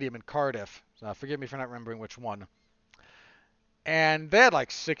soccer stadium in Cardiff. So forgive me for not remembering which one. And they had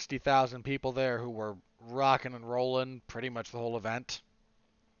like 60,000 people there who were rocking and rolling pretty much the whole event.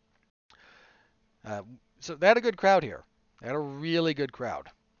 So they had a good crowd here. They had a really good crowd.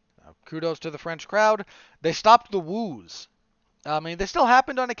 Kudos to the French crowd. They stopped the woos. I mean, they still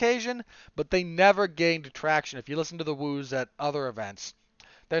happened on occasion, but they never gained traction. If you listen to the woos at other events,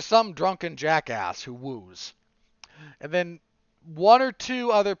 there's some drunken jackass who woos. And then one or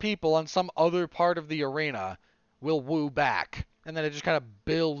two other people on some other part of the arena will woo back. And then it just kind of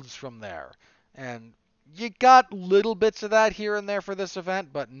builds from there. And you got little bits of that here and there for this event,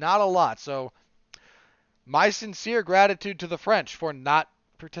 but not a lot. So my sincere gratitude to the French for not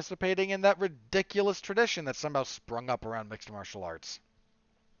participating in that ridiculous tradition that somehow sprung up around mixed martial arts.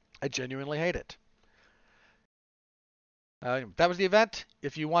 I genuinely hate it. That was the event.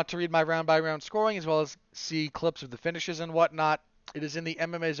 If you want to read my round-by-round scoring as well as see clips of the finishes and whatnot, it is in the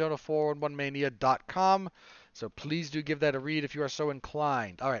MMA Zone of 411mania.com. So please do give that a read if you are so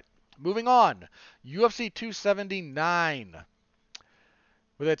inclined. All right, moving on. UFC 279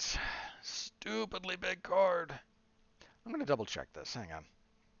 with its stupidly big card. I'm going to double check this. Hang on.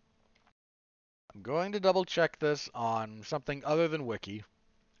 I'm going to double check this on something other than Wiki,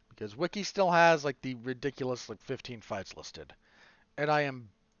 because Wiki still has like the ridiculous like 15 fights listed. And I am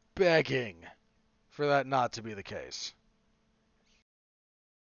begging for that not to be the case.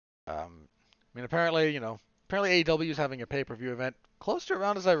 I mean, apparently, apparently AEW is having a pay-per-view event close to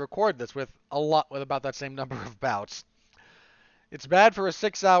around as I record this with about that same number of bouts. It's bad for a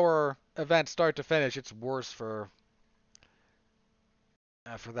 6-hour event start to finish. It's worse for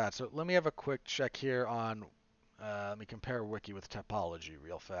that. So let me have a quick check here on. Let me compare Wiki with Topology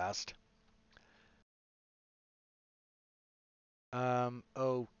real fast.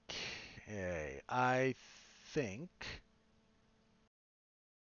 Okay, I think.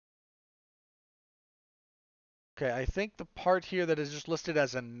 Okay, I think the part here that is just listed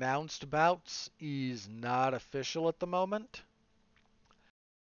as announced bouts is not official at the moment.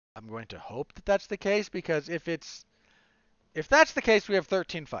 I'm going to hope that that's the case, because if that's the case, we have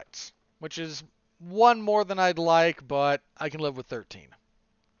 13 fights, which is one more than I'd like, but I can live with 13.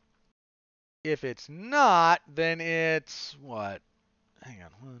 If it's not, then it's what? Hang on.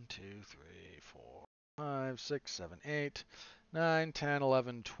 1, 2, 3, 4, 5, 6, 7, 8, 9, 10,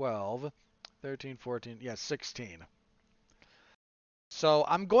 11, 12, 13, 14, yeah, 16. So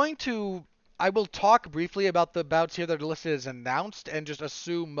I will talk briefly about the bouts here that are listed as announced and just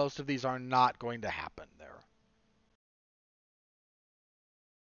assume most of these are not going to happen there.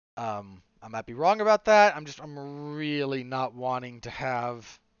 I might be wrong about that. I'm really not wanting to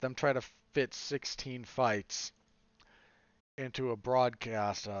have them try to fit 16 fights into a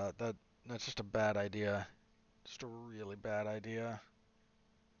broadcast. That's just a bad idea. Just a really bad idea.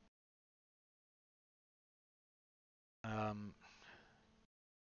 Um,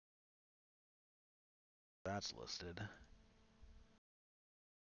 that's listed.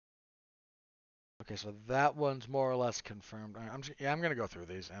 Okay, so that one's more or less confirmed. I'm gonna go through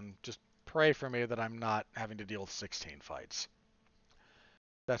these and just pray for me that I'm not having to deal with 16 fights.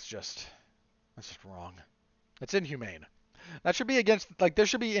 That's just wrong. That's inhumane. That should be against, like, there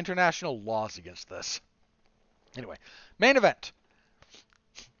should be international laws against this. Anyway, main event.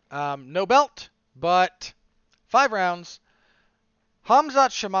 No belt, but 5 rounds.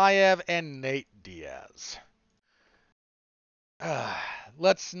 Khamzat Chimaev and Nate Diaz.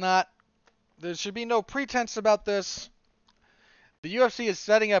 Let's not. There should be no pretense about this. The UFC is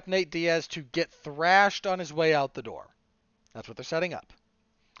setting up Nate Diaz to get thrashed on his way out the door. That's what they're setting up.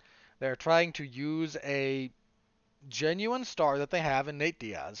 They're trying to use a genuine star that they have in Nate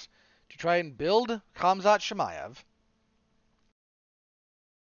Diaz to try and build Khamzat Chimaev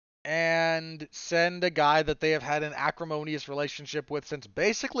and send a guy that they have had an acrimonious relationship with since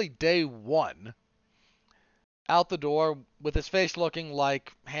basically day one out the door with his face looking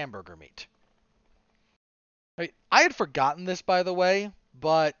like hamburger meat. I had forgotten this, by the way,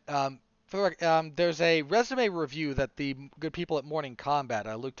 but there's a resume review that the good people at Morning Combat,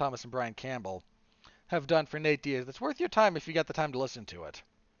 Luke Thomas and Brian Campbell, have done for Nate Diaz. That's worth your time if you got the time to listen to it.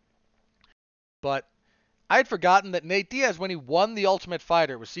 But I had forgotten that Nate Diaz, when he won The Ultimate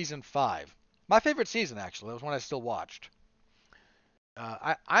Fighter, was season 5. My favorite season, actually. That was one I still watched.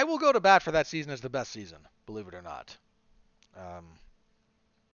 I will go to bat for that season as the best season, believe it or not.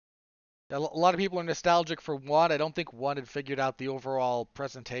 A lot of people are nostalgic for 1. I don't think 1 had figured out the overall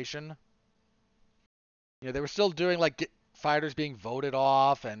presentation. They were still doing like fighters being voted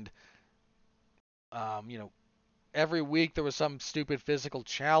off, and every week there was some stupid physical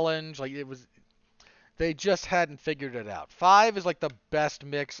challenge. Like they just hadn't figured it out. 5 is like the best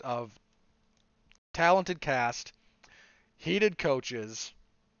mix of talented cast, heated coaches,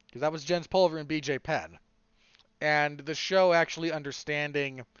 because that was Jens Pulver and BJ Penn, and the show actually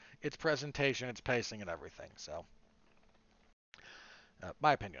understanding its presentation, its pacing, and everything. So,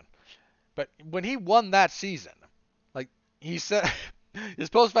 my opinion. But when he won that season, like he said,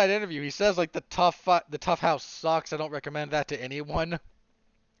 his post-fight interview, he says like the tough house sucks. I don't recommend that to anyone.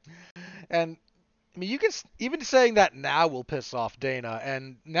 And I mean, you can even saying that now will piss off Dana,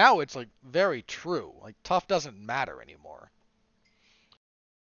 and now it's like very true. Like tough doesn't matter anymore.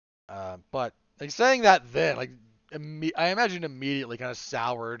 But like saying that then, like I imagine immediately kind of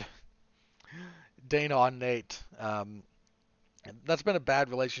soured Dana on Nate. That's been a bad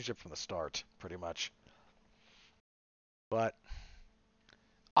relationship from the start, pretty much. But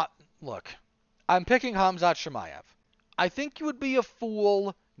look, I'm picking Khamzat Chimaev. I think you would be a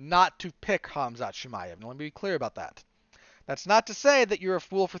fool not to pick Khamzat Chimaev. Now, let me be clear about that. That's not to say that you're a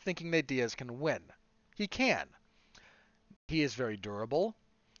fool for thinking Nate Diaz can win. He can. He is very durable.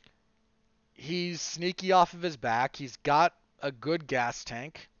 He's sneaky off of his back. He's got a good gas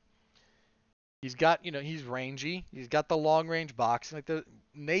tank. He's got, he's rangy. He's got the long range boxing.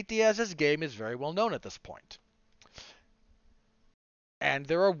 Nate Diaz's game is very well known at this point. And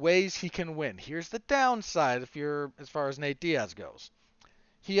there are ways he can win. Here's the downside as far as Nate Diaz goes.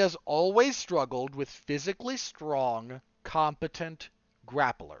 He has always struggled with physically strong, competent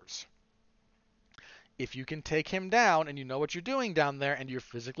grapplers. If you can take him down and you know what you're doing down there and you're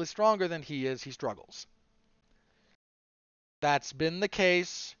physically stronger than he is, he struggles. That's been the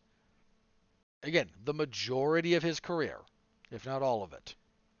case, again, the majority of his career, if not all of it.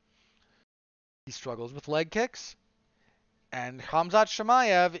 He struggles with leg kicks. And Khamzat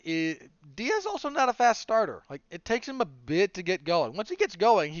Chimaev, Diaz also not a fast starter. Like, it takes him a bit to get going. Once he gets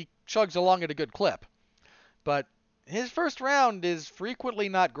going, he chugs along at a good clip. But his first round is frequently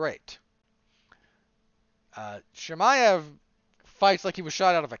not great. Chimaev fights like he was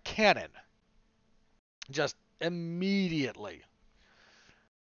shot out of a cannon. Just immediately.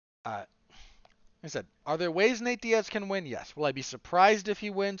 Like I said, are there ways Nate Diaz can win? Yes. Will I be surprised if he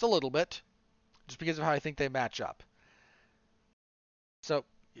wins? A little bit. Just because of how I think they match up. So,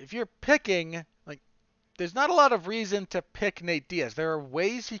 if you're picking, like, there's not a lot of reason to pick Nate Diaz. There are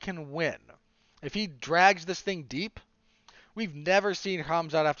ways he can win. If he drags this thing deep, we've never seen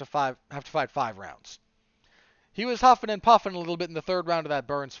Khamzat have to fight 5 rounds. He was huffing and puffing a little bit in the 3rd round of that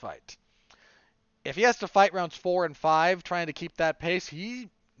Burns fight. If he has to fight rounds 4 and 5 trying to keep that pace, he's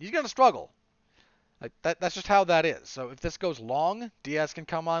going to struggle. Like that's just how that is. So if this goes long, Diaz can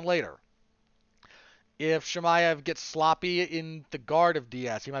come on later. If Chimaev gets sloppy in the guard of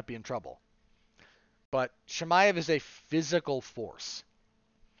Diaz, he might be in trouble. But Chimaev is a physical force.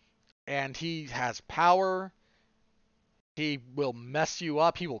 And he has power. He will mess you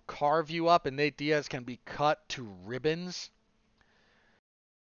up. He will carve you up. And Nate Diaz can be cut to ribbons.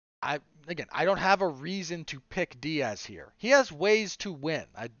 I don't have a reason to pick Diaz here. He has ways to win.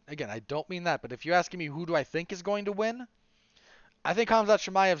 I don't mean that. But if you're asking me who do I think is going to win, I think Khamzat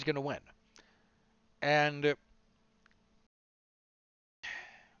Chimaev is going to win. And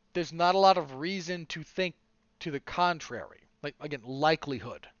there's not a lot of reason to think to the contrary. Like, again,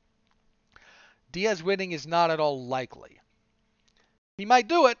 likelihood. Diaz winning is not at all likely. He might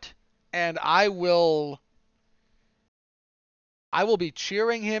do it, and I will be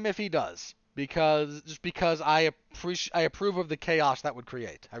cheering him if he does, because I approve of the chaos that would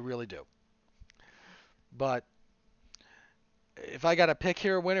create. I really do. But if I got to pick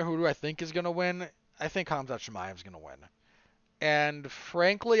here a winner, who do I think is going to win? I think Khamzat Chimaev is going to win. And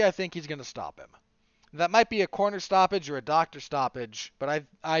frankly, I think he's going to stop him. That might be a corner stoppage or a doctor stoppage, but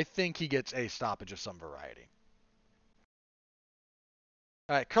I think he gets a stoppage of some variety.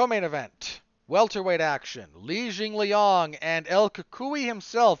 All right, co-main event. Welterweight action. Li Jingliang and El Kukui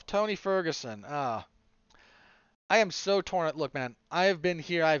himself, Tony Ferguson. I am so torn. Look, man, I have been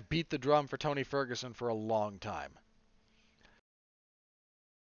here. I've beat the drum for Tony Ferguson for a long time.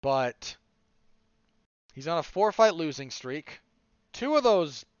 But he's on a 4-fight losing streak. 2 of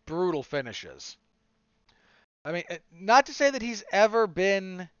those brutal finishes. I mean, not to say that he's ever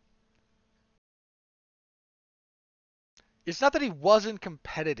been... It's not that he wasn't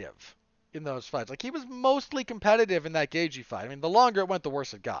competitive in those fights. Like, he was mostly competitive in that Gaethje fight. I mean, the longer it went, the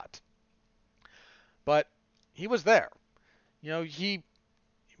worse it got. But he was there. You know, he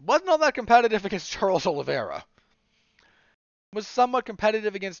wasn't all that competitive against Charles Oliveira. Was somewhat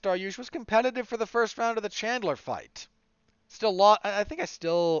competitive against Dariush. Was competitive for the first round of the Chandler fight. Still lost. I think I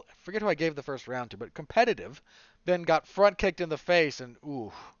forget who I gave the first round to, but competitive. Then got front kicked in the face and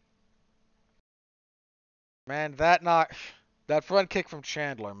ooh. Man, that front kick from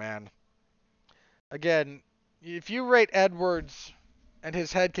Chandler, man. Again, if you rate Edwards and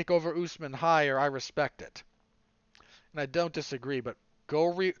his head kick over Usman higher, I respect it. And I don't disagree, but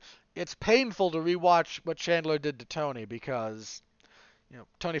it's painful to rewatch what Chandler did to Tony because, you know,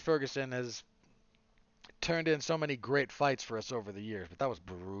 Tony Ferguson has turned in so many great fights for us over the years, but that was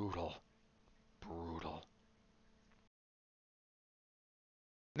brutal. Brutal.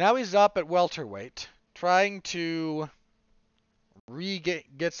 Now he's up at welterweight, trying to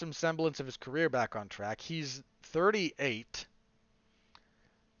get some semblance of his career back on track. He's 38.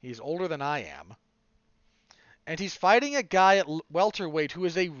 He's older than I am. And he's fighting a guy at welterweight who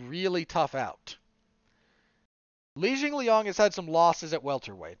is a really tough out. Li Jingliang has had some losses at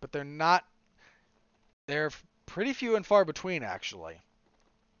welterweight, but they're pretty few and far between, actually.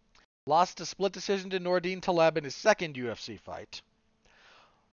 Lost a split decision to Nordine Taleb in his second UFC fight.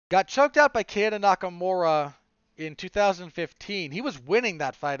 Got choked out by Keita Nakamura in 2015. He was winning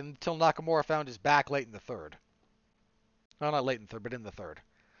that fight until Nakamura found his back late in the 3rd. No, not late in the 3rd, but in the 3rd.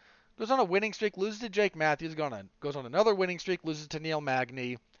 Goes on a winning streak, loses to Jake Matthews, goes on another winning streak, loses to Neil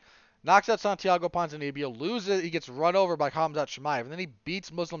Magny, knocks out Santiago Ponzinibbio, loses, he gets run over by Khamzat Chimaev, and then he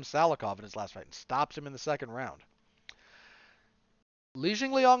beats Muslim Salikov in his last fight and stops him in the 2nd round. Li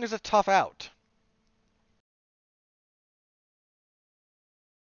Jingliang is a tough out.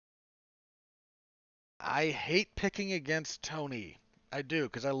 I hate picking against Tony. I do,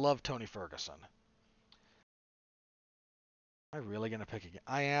 because I love Tony Ferguson. Am I really gonna pick again?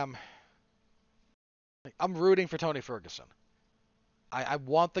 I am. I'm rooting for Tony Ferguson. I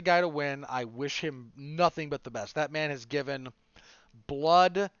want the guy to win. I wish him nothing but the best. That man has given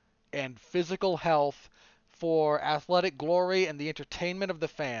blood and physical health for athletic glory and the entertainment of the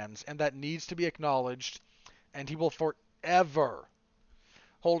fans, and that needs to be acknowledged. And he will forever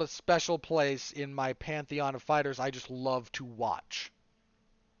hold a special place in my pantheon of fighters I just love to watch.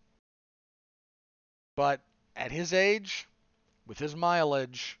 But at his age, with his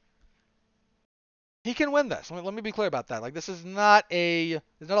mileage, he can win this. Let me be clear about that. Like, this is not a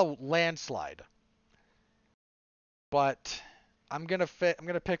landslide. But I'm gonna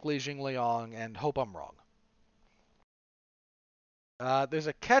pick Li Jingliang and hope I'm wrong. There's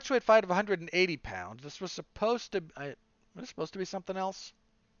a catchweight fight of 180 pounds. This was supposed to was it supposed to be something else?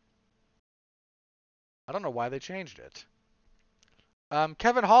 I don't know why they changed it.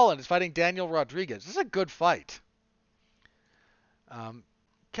 Kevin Holland is fighting Daniel Rodriguez. This is a good fight. Um,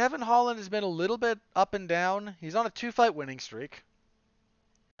 Kevin Holland has been a little bit up and down. He's on a 2-fight winning streak.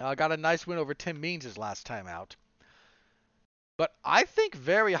 Got a nice win over Tim Means his last time out. But I think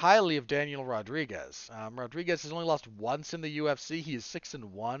very highly of Daniel Rodriguez. Rodriguez has only lost once in the UFC. He is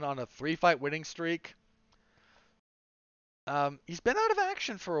 6-1 on a 3-fight winning streak. He's been out of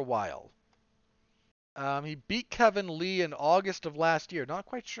action for a while. He beat Kevin Lee in August of last year. Not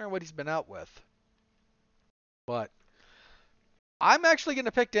quite sure what he's been out with. But I'm actually going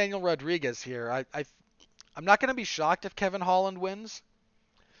to pick Daniel Rodriguez here. I'm not going to be shocked if Kevin Holland wins.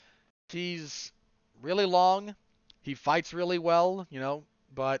 He's really long. He fights really well,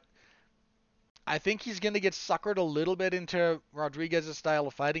 but I think he's going to get suckered a little bit into Rodriguez's style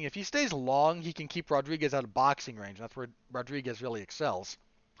of fighting. If he stays long, he can keep Rodriguez out of boxing range. That's where Rodriguez really excels.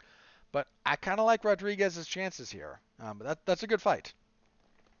 But I kind of like Rodriguez's chances here. But that's a good fight.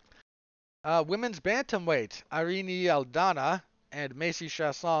 Women's bantamweight, Irene Aldana and Macy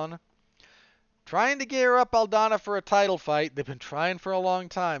Chasson trying to gear up Aldana for a title fight. They've been trying for a long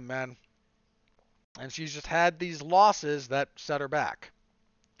time, man. And she's just had these losses that set her back.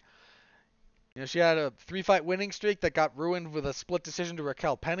 She had a 3-fight winning streak that got ruined with a split decision to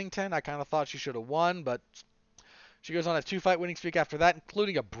Raquel Pennington. I kind of thought she should have won, but she goes on a 2-fight winning streak after that,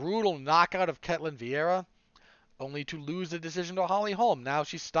 including a brutal knockout of Ketlin Vieira, only to lose the decision to Holly Holm. Now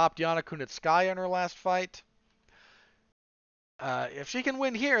she stopped Yana Kunitskaya in her last fight. If she can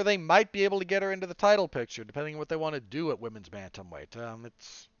win here, they might be able to get her into the title picture, depending on what they want to do at women's bantamweight.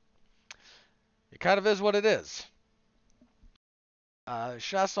 It kind of is what it is.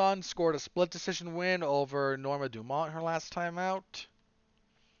 Chasson scored a split decision win over Norma Dumont her last time out.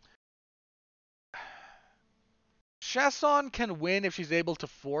 Chasson can win if she's able to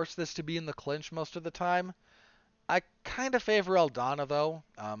force this to be in the clinch most of the time. I kind of favor Aldana though.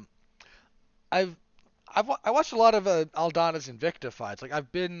 I watched a lot of Aldana's Invicta fights. Like I've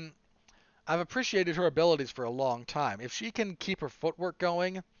appreciated her abilities for a long time. If she can keep her footwork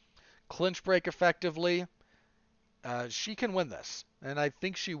going, clinch break effectively, she can win this, and I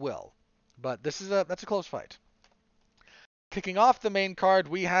think she will. But that's a close fight. Kicking off the main card,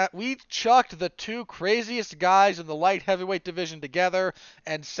 we chucked the two craziest guys in the light heavyweight division together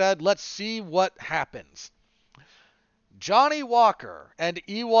and said, let's see what happens. Johnny Walker and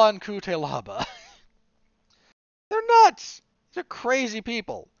Iwan Kutelaba. They're nuts. They're crazy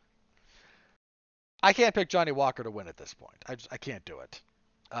people. I can't pick Johnny Walker to win at this point. I can't do it.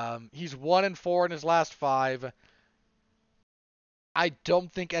 He's 1-4 in his last 5. I don't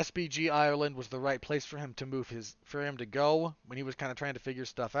think SBG Ireland was the right place for him to go when he was kind of trying to figure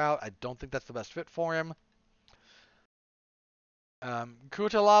stuff out. I don't think that's the best fit for him.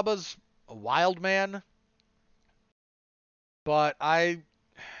 Kutalaba's a wild man, but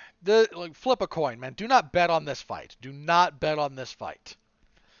flip a coin, man. Do not bet on this fight. Do not bet on this fight.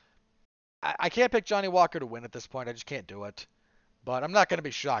 I can't pick Johnny Walker to win at this point. I just can't do it. But I'm not going to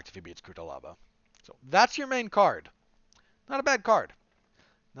be shocked if he beats Kutalaba. So that's your main card. Not a bad card.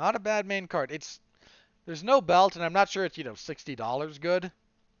 Not a bad main card. There's no belt, and I'm not sure it's $60 good,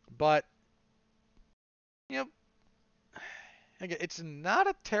 but again, it's not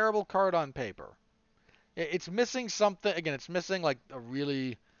a terrible card on paper. It's missing something. Again, it's missing like a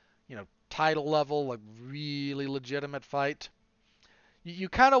really title level, like really legitimate fight. You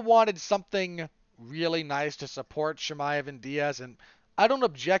kind of wanted something really nice to support Chimaev and Diaz, and I don't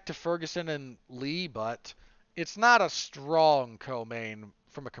object to Ferguson and Lee, but it's not a strong co-main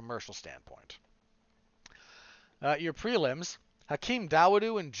from a commercial standpoint. Your prelims, Hakeem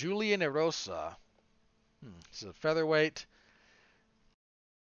Dawodu and Julian Erosa. This is a featherweight.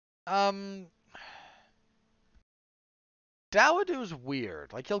 Dawodu's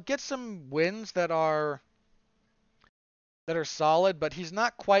weird. Like, he'll get some wins that are that are solid, but he's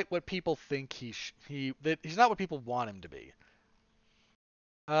not quite what people think he's not what people want him to be.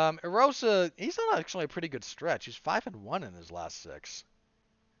 Erosa, he's on actually a pretty good stretch. He's 5-1 in his last 6.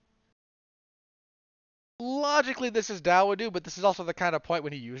 Logically, this is Dawodu, but this is also the kind of point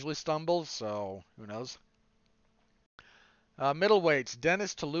when he usually stumbles, so who knows? Middleweights,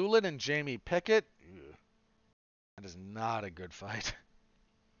 Dennis Talulin and Jamie Pickett. Ew, that is not a good fight.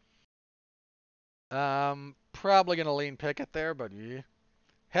 Probably gonna lean Pickett there, but yeah.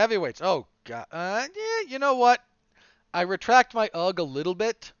 Heavyweights. Oh god. Yeah. You know what? I retract my UG a little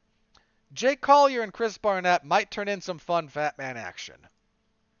bit. Jake Collier and Chris Barnett might turn in some fun fat man action.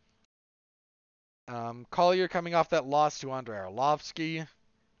 Collier coming off that loss to Andrei Arlovsky,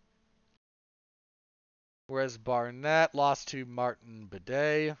 whereas Barnett lost to Martin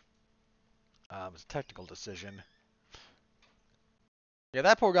Bidet. It was a technical decision. Yeah,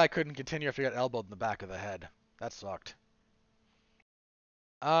 that poor guy couldn't continue after he got elbowed in the back of the head. That sucked.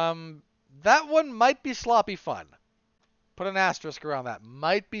 That one might be sloppy fun. Put an asterisk around that.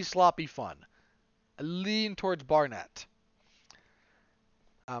 Might be sloppy fun. I lean towards Barnett.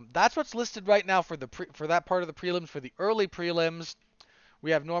 That's what's listed right now for for that part of the prelims. For the early prelims,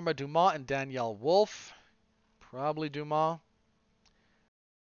 we have Norma Dumont and Danielle Wolf. Probably Dumont.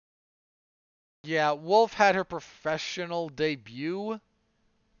 Yeah, Wolf had her professional debut.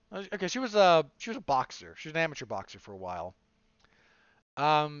 Okay, she was a boxer. She was an amateur boxer for a while.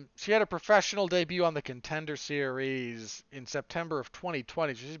 She had a professional debut on the Contender Series in September of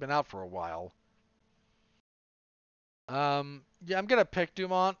 2020. So she's been out for a while. Yeah, I'm gonna pick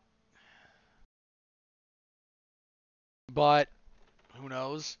Dumont, but who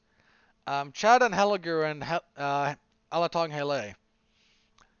knows? Chad and Helliger and Alatong Hele.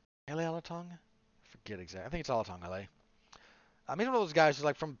 Hele Alatong? I forget exactly. I think it's Alatong Hele. He's one of those guys who's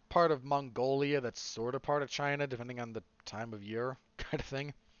like from part of Mongolia that's sort of part of China, depending on the time of year, kind of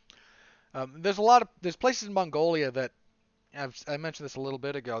thing. There's places in Mongolia that I mentioned this a little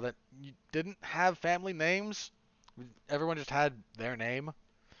bit ago that you didn't have family names. Everyone just had their name.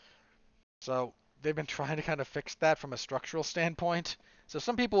 So they've been trying to kind of fix that from a structural standpoint. So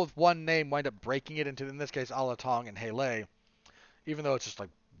some people with one name wind up breaking it into, in this case, Alatong and Hele, even though it's just like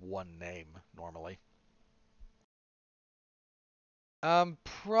one name normally.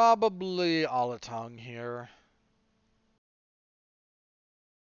 Probably Alatong here.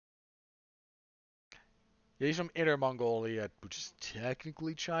 Yeah, he's from Inner Mongolia, which is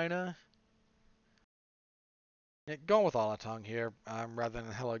technically China. Yeah, going with Alatong here, rather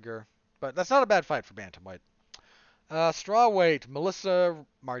than Hilliger. But that's not a bad fight for Bantamweight. Strawweight, Melissa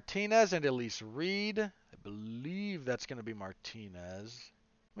Martinez and Elise Reed. I believe that's going to be Martinez.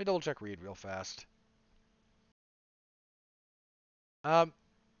 Let me double check Reed real fast. No,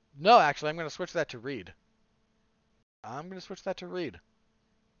 actually, I'm going to switch that to Reed.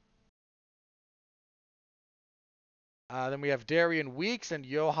 Then we have Darian Weeks and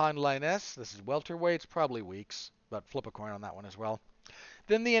Johan Linus. This is welterweights, probably Weeks, but flip a coin on that one as well.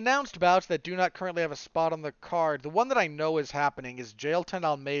 Then the announced bouts that do not currently have a spot on the card. The one that I know is happening is Jailton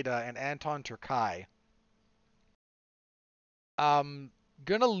Almeida and Anton Turkai.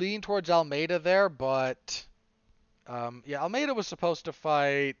 Gonna lean towards Almeida there, but yeah, Almeida was supposed to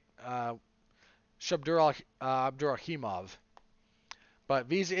fight Abdurahimov, but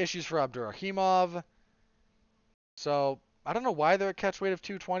visa issues for Abdurahimov. So I don't know why they're at catch weight of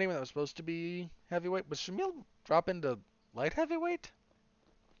 220 when that was supposed to be heavyweight. Was Shamil drop into light heavyweight?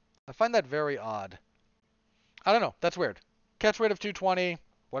 I find that very odd. I don't know. That's weird. Catch weight of 220,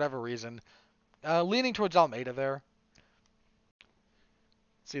 whatever reason. Leaning towards Almeida there.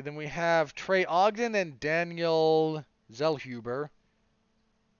 See, then we have Trey Ogden and Daniel Zellhuber.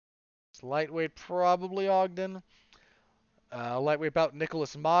 It's lightweight, probably Ogden. Lightweight bout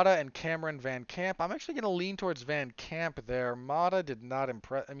Nicholas Mata and Cameron Van Camp. I'm actually going to lean towards Van Camp there. Mata did not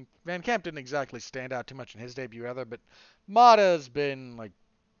impress. I mean, Van Camp didn't exactly stand out too much in his debut either, but Mata has been like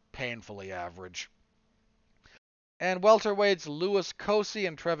painfully average. And welterweights Lewis Kosi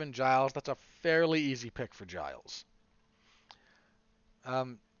and Trevin Giles. That's a fairly easy pick for Giles.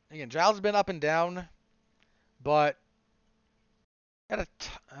 Again, Giles has been up and down, but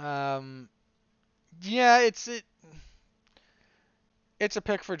yeah, it's a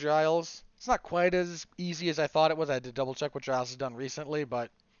pick for Giles. It's not quite as easy as I thought it was. I had to double check what Giles has done recently, but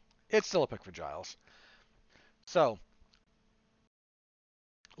it's still a pick for Giles. So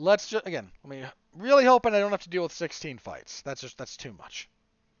let's just again. I mean, really hoping I don't have to deal with 16 fights. That's too much.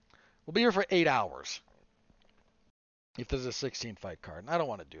 We'll be here for 8 hours if there's a 16 fight card. And I don't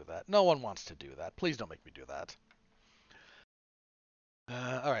want to do that. No one wants to do that. Please don't make me do that.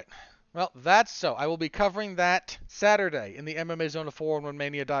 All right. Well, that's so. I will be covering that Saturday in the MMA Zone of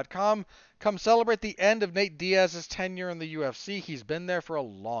 411mania.com. Come celebrate the end of Nate Diaz's tenure in the UFC. He's been there for a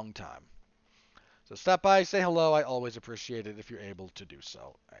long time. So stop by, say hello. I always appreciate it if you're able to do so.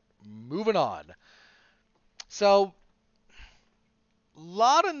 All right, moving on. So, a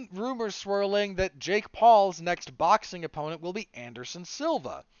lot of rumors swirling that Jake Paul's next boxing opponent will be Anderson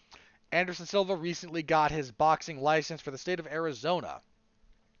Silva. Anderson Silva recently got his boxing license for the state of Arizona.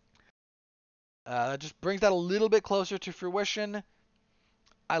 That just brings that a little bit closer to fruition.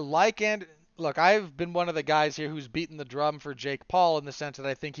 I like Look, I've been one of the guys here who's beaten the drum for Jake Paul in the sense that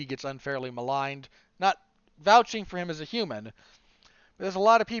I think he gets unfairly maligned. Not vouching for him as a human, but there's a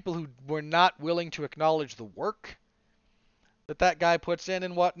lot of people who were not willing to acknowledge the work that guy puts in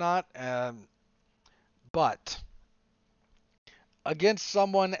and whatnot. But against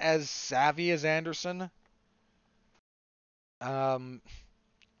someone as savvy as Anderson, um,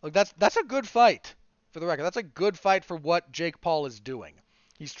 look, that's a good fight. For the record, that's a good fight for what Jake Paul is doing.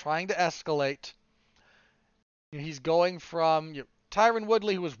 He's trying to escalate. He's going from Tyron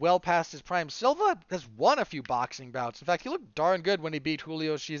Woodley, who was well past his prime. Silva has won a few boxing bouts. In fact, he looked darn good when he beat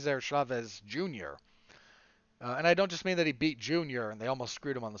Julio Cesar Chavez Jr. And I don't just mean that he beat Jr. and they almost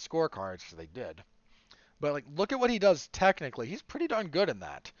screwed him on the scorecards, so they did. But like, look at what he does technically. He's pretty darn good in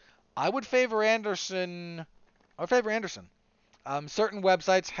that. I would favor Anderson. I would favor Anderson. Certain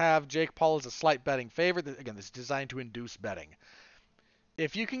websites have Jake Paul as a slight betting favorite. Again, this is designed to induce betting.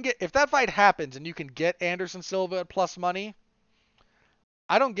 If that fight happens and you can get Anderson Silva at plus money,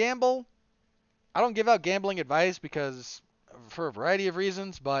 I don't gamble. I don't give out gambling advice because for a variety of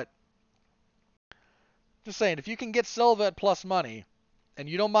reasons, but just saying, if you can get Silva at plus money and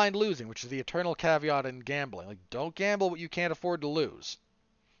you don't mind losing, which is the eternal caveat in gambling, like don't gamble what you can't afford to lose.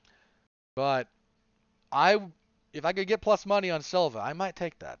 But if I could get plus money on Silva, I might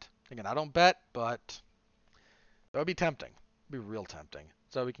take that. Again, I don't bet, but that would be tempting. It would be real tempting.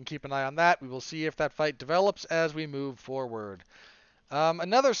 So we can keep an eye on that. We will see if that fight develops as we move forward.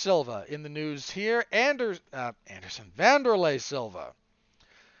 Another Silva in the news here. Anderson Wanderlei Silva.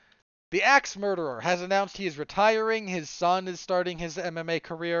 The axe murderer has announced he is retiring. His son is starting his MMA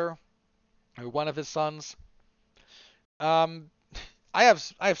career. Or one of his sons. I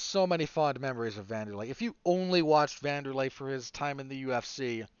have so many fond memories of Wanderlei. If you only watched Wanderlei for his time in the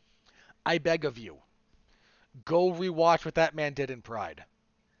UFC, I beg of you, go rewatch what that man did in Pride.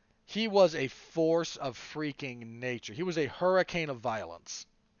 He was a force of freaking nature. He was a hurricane of violence.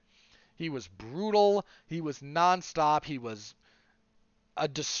 He was brutal. He was nonstop. He was a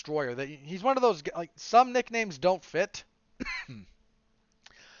destroyer. He's one of those, like, some nicknames don't fit.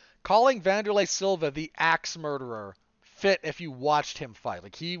 Calling Wanderlei Silva the axe murderer fit if you watched him fight.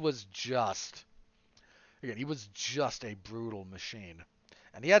 Like, he was just a brutal machine.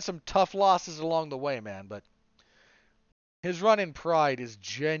 And he had some tough losses along the way, man, but his run in Pride is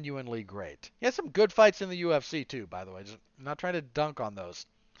genuinely great. He had some good fights in the UFC, too, by the way. Just not trying to dunk on those.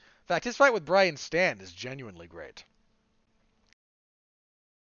 In fact, his fight with Brian Stann is genuinely great.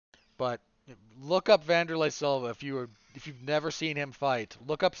 But look up Wanderlei Silva if you've never seen him fight.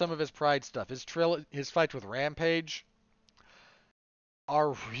 Look up some of his Pride stuff. His fights with Rampage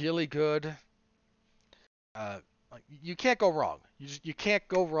are really good. You can't go wrong. You can't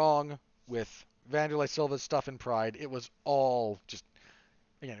go wrong with Wanderlei Silva's stuff in Pride. It was all just,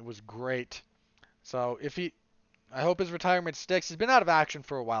 again, it was great. So I hope his retirement sticks. He's been out of action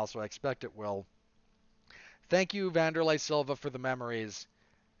for a while, so I expect it will. Thank you, Wanderlei Silva, for the memories,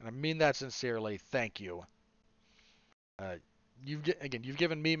 and I mean that sincerely. Thank you. You've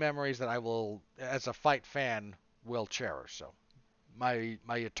given me memories that I will, as a fight fan, will cherish. So, my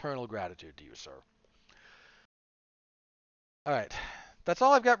eternal gratitude to you, sir. All right. That's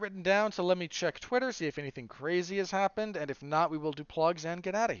all I've got written down, so let me check Twitter, see if anything crazy has happened, and if not, we will do plugs and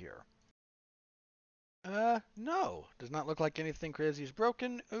get out of here. No. Does not look like anything crazy is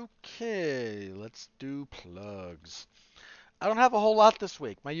broken. Okay, let's do plugs. I don't have a whole lot this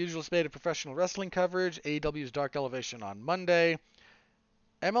week. My usual spate of professional wrestling coverage, AEW's Dark Elevation on Monday.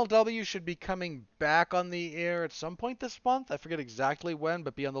 MLW should be coming back on the air at some point this month. I forget exactly when,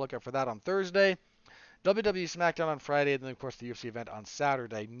 but be on the lookout for that on Thursday. WWE SmackDown on Friday, and then, of course, the UFC event on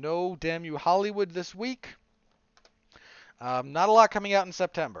Saturday. No Damn You Hollywood this week. Not a lot coming out in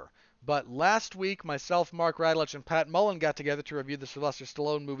September. But last week, myself, Mark Radulich, and Pat Mullen got together to review the Sylvester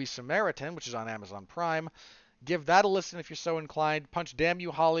Stallone movie Samaritan, which is on Amazon Prime. Give that a listen if you're so inclined. Punch Damn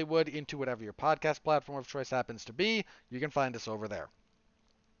You Hollywood into whatever your podcast platform of choice happens to be. You can find us over there.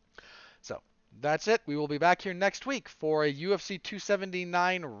 So, that's it. We will be back here next week for a UFC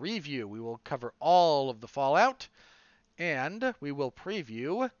 279 review. We will cover all of the fallout, and we will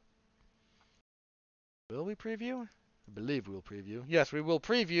preview Will we preview? I believe we'll preview. Yes, we will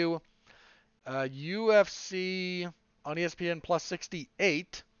preview UFC on ESPN Plus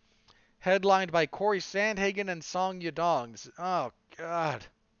 68, headlined by Corey Sandhagen and Song Yadong. Oh, God.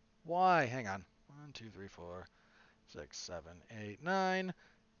 Why? Hang on. 1, 2, 3, 4, 6, 7, 8, 9,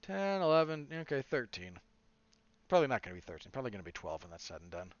 10, 11. Okay, 13. Probably not going to be 13. Probably going to be 12 when that's said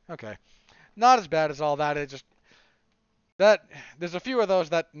and done. Okay. Not as bad as all that. It just that there's a few of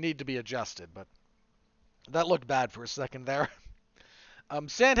those that need to be adjusted, but that looked bad for a second there.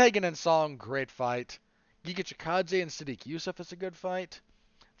 Sandhagen and Song, great fight. Giga Chikadze and Sadiq Youssef is a good fight.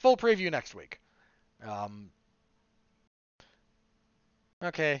 Full preview next week.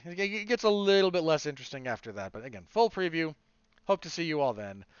 Okay, it gets a little bit less interesting after that, but again, full preview. Hope to see you all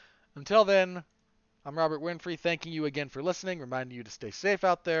then. Until then, I'm Robert Winfree, thanking you again for listening, reminding you to stay safe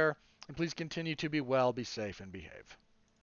out there, and please continue to be well, be safe, and behave.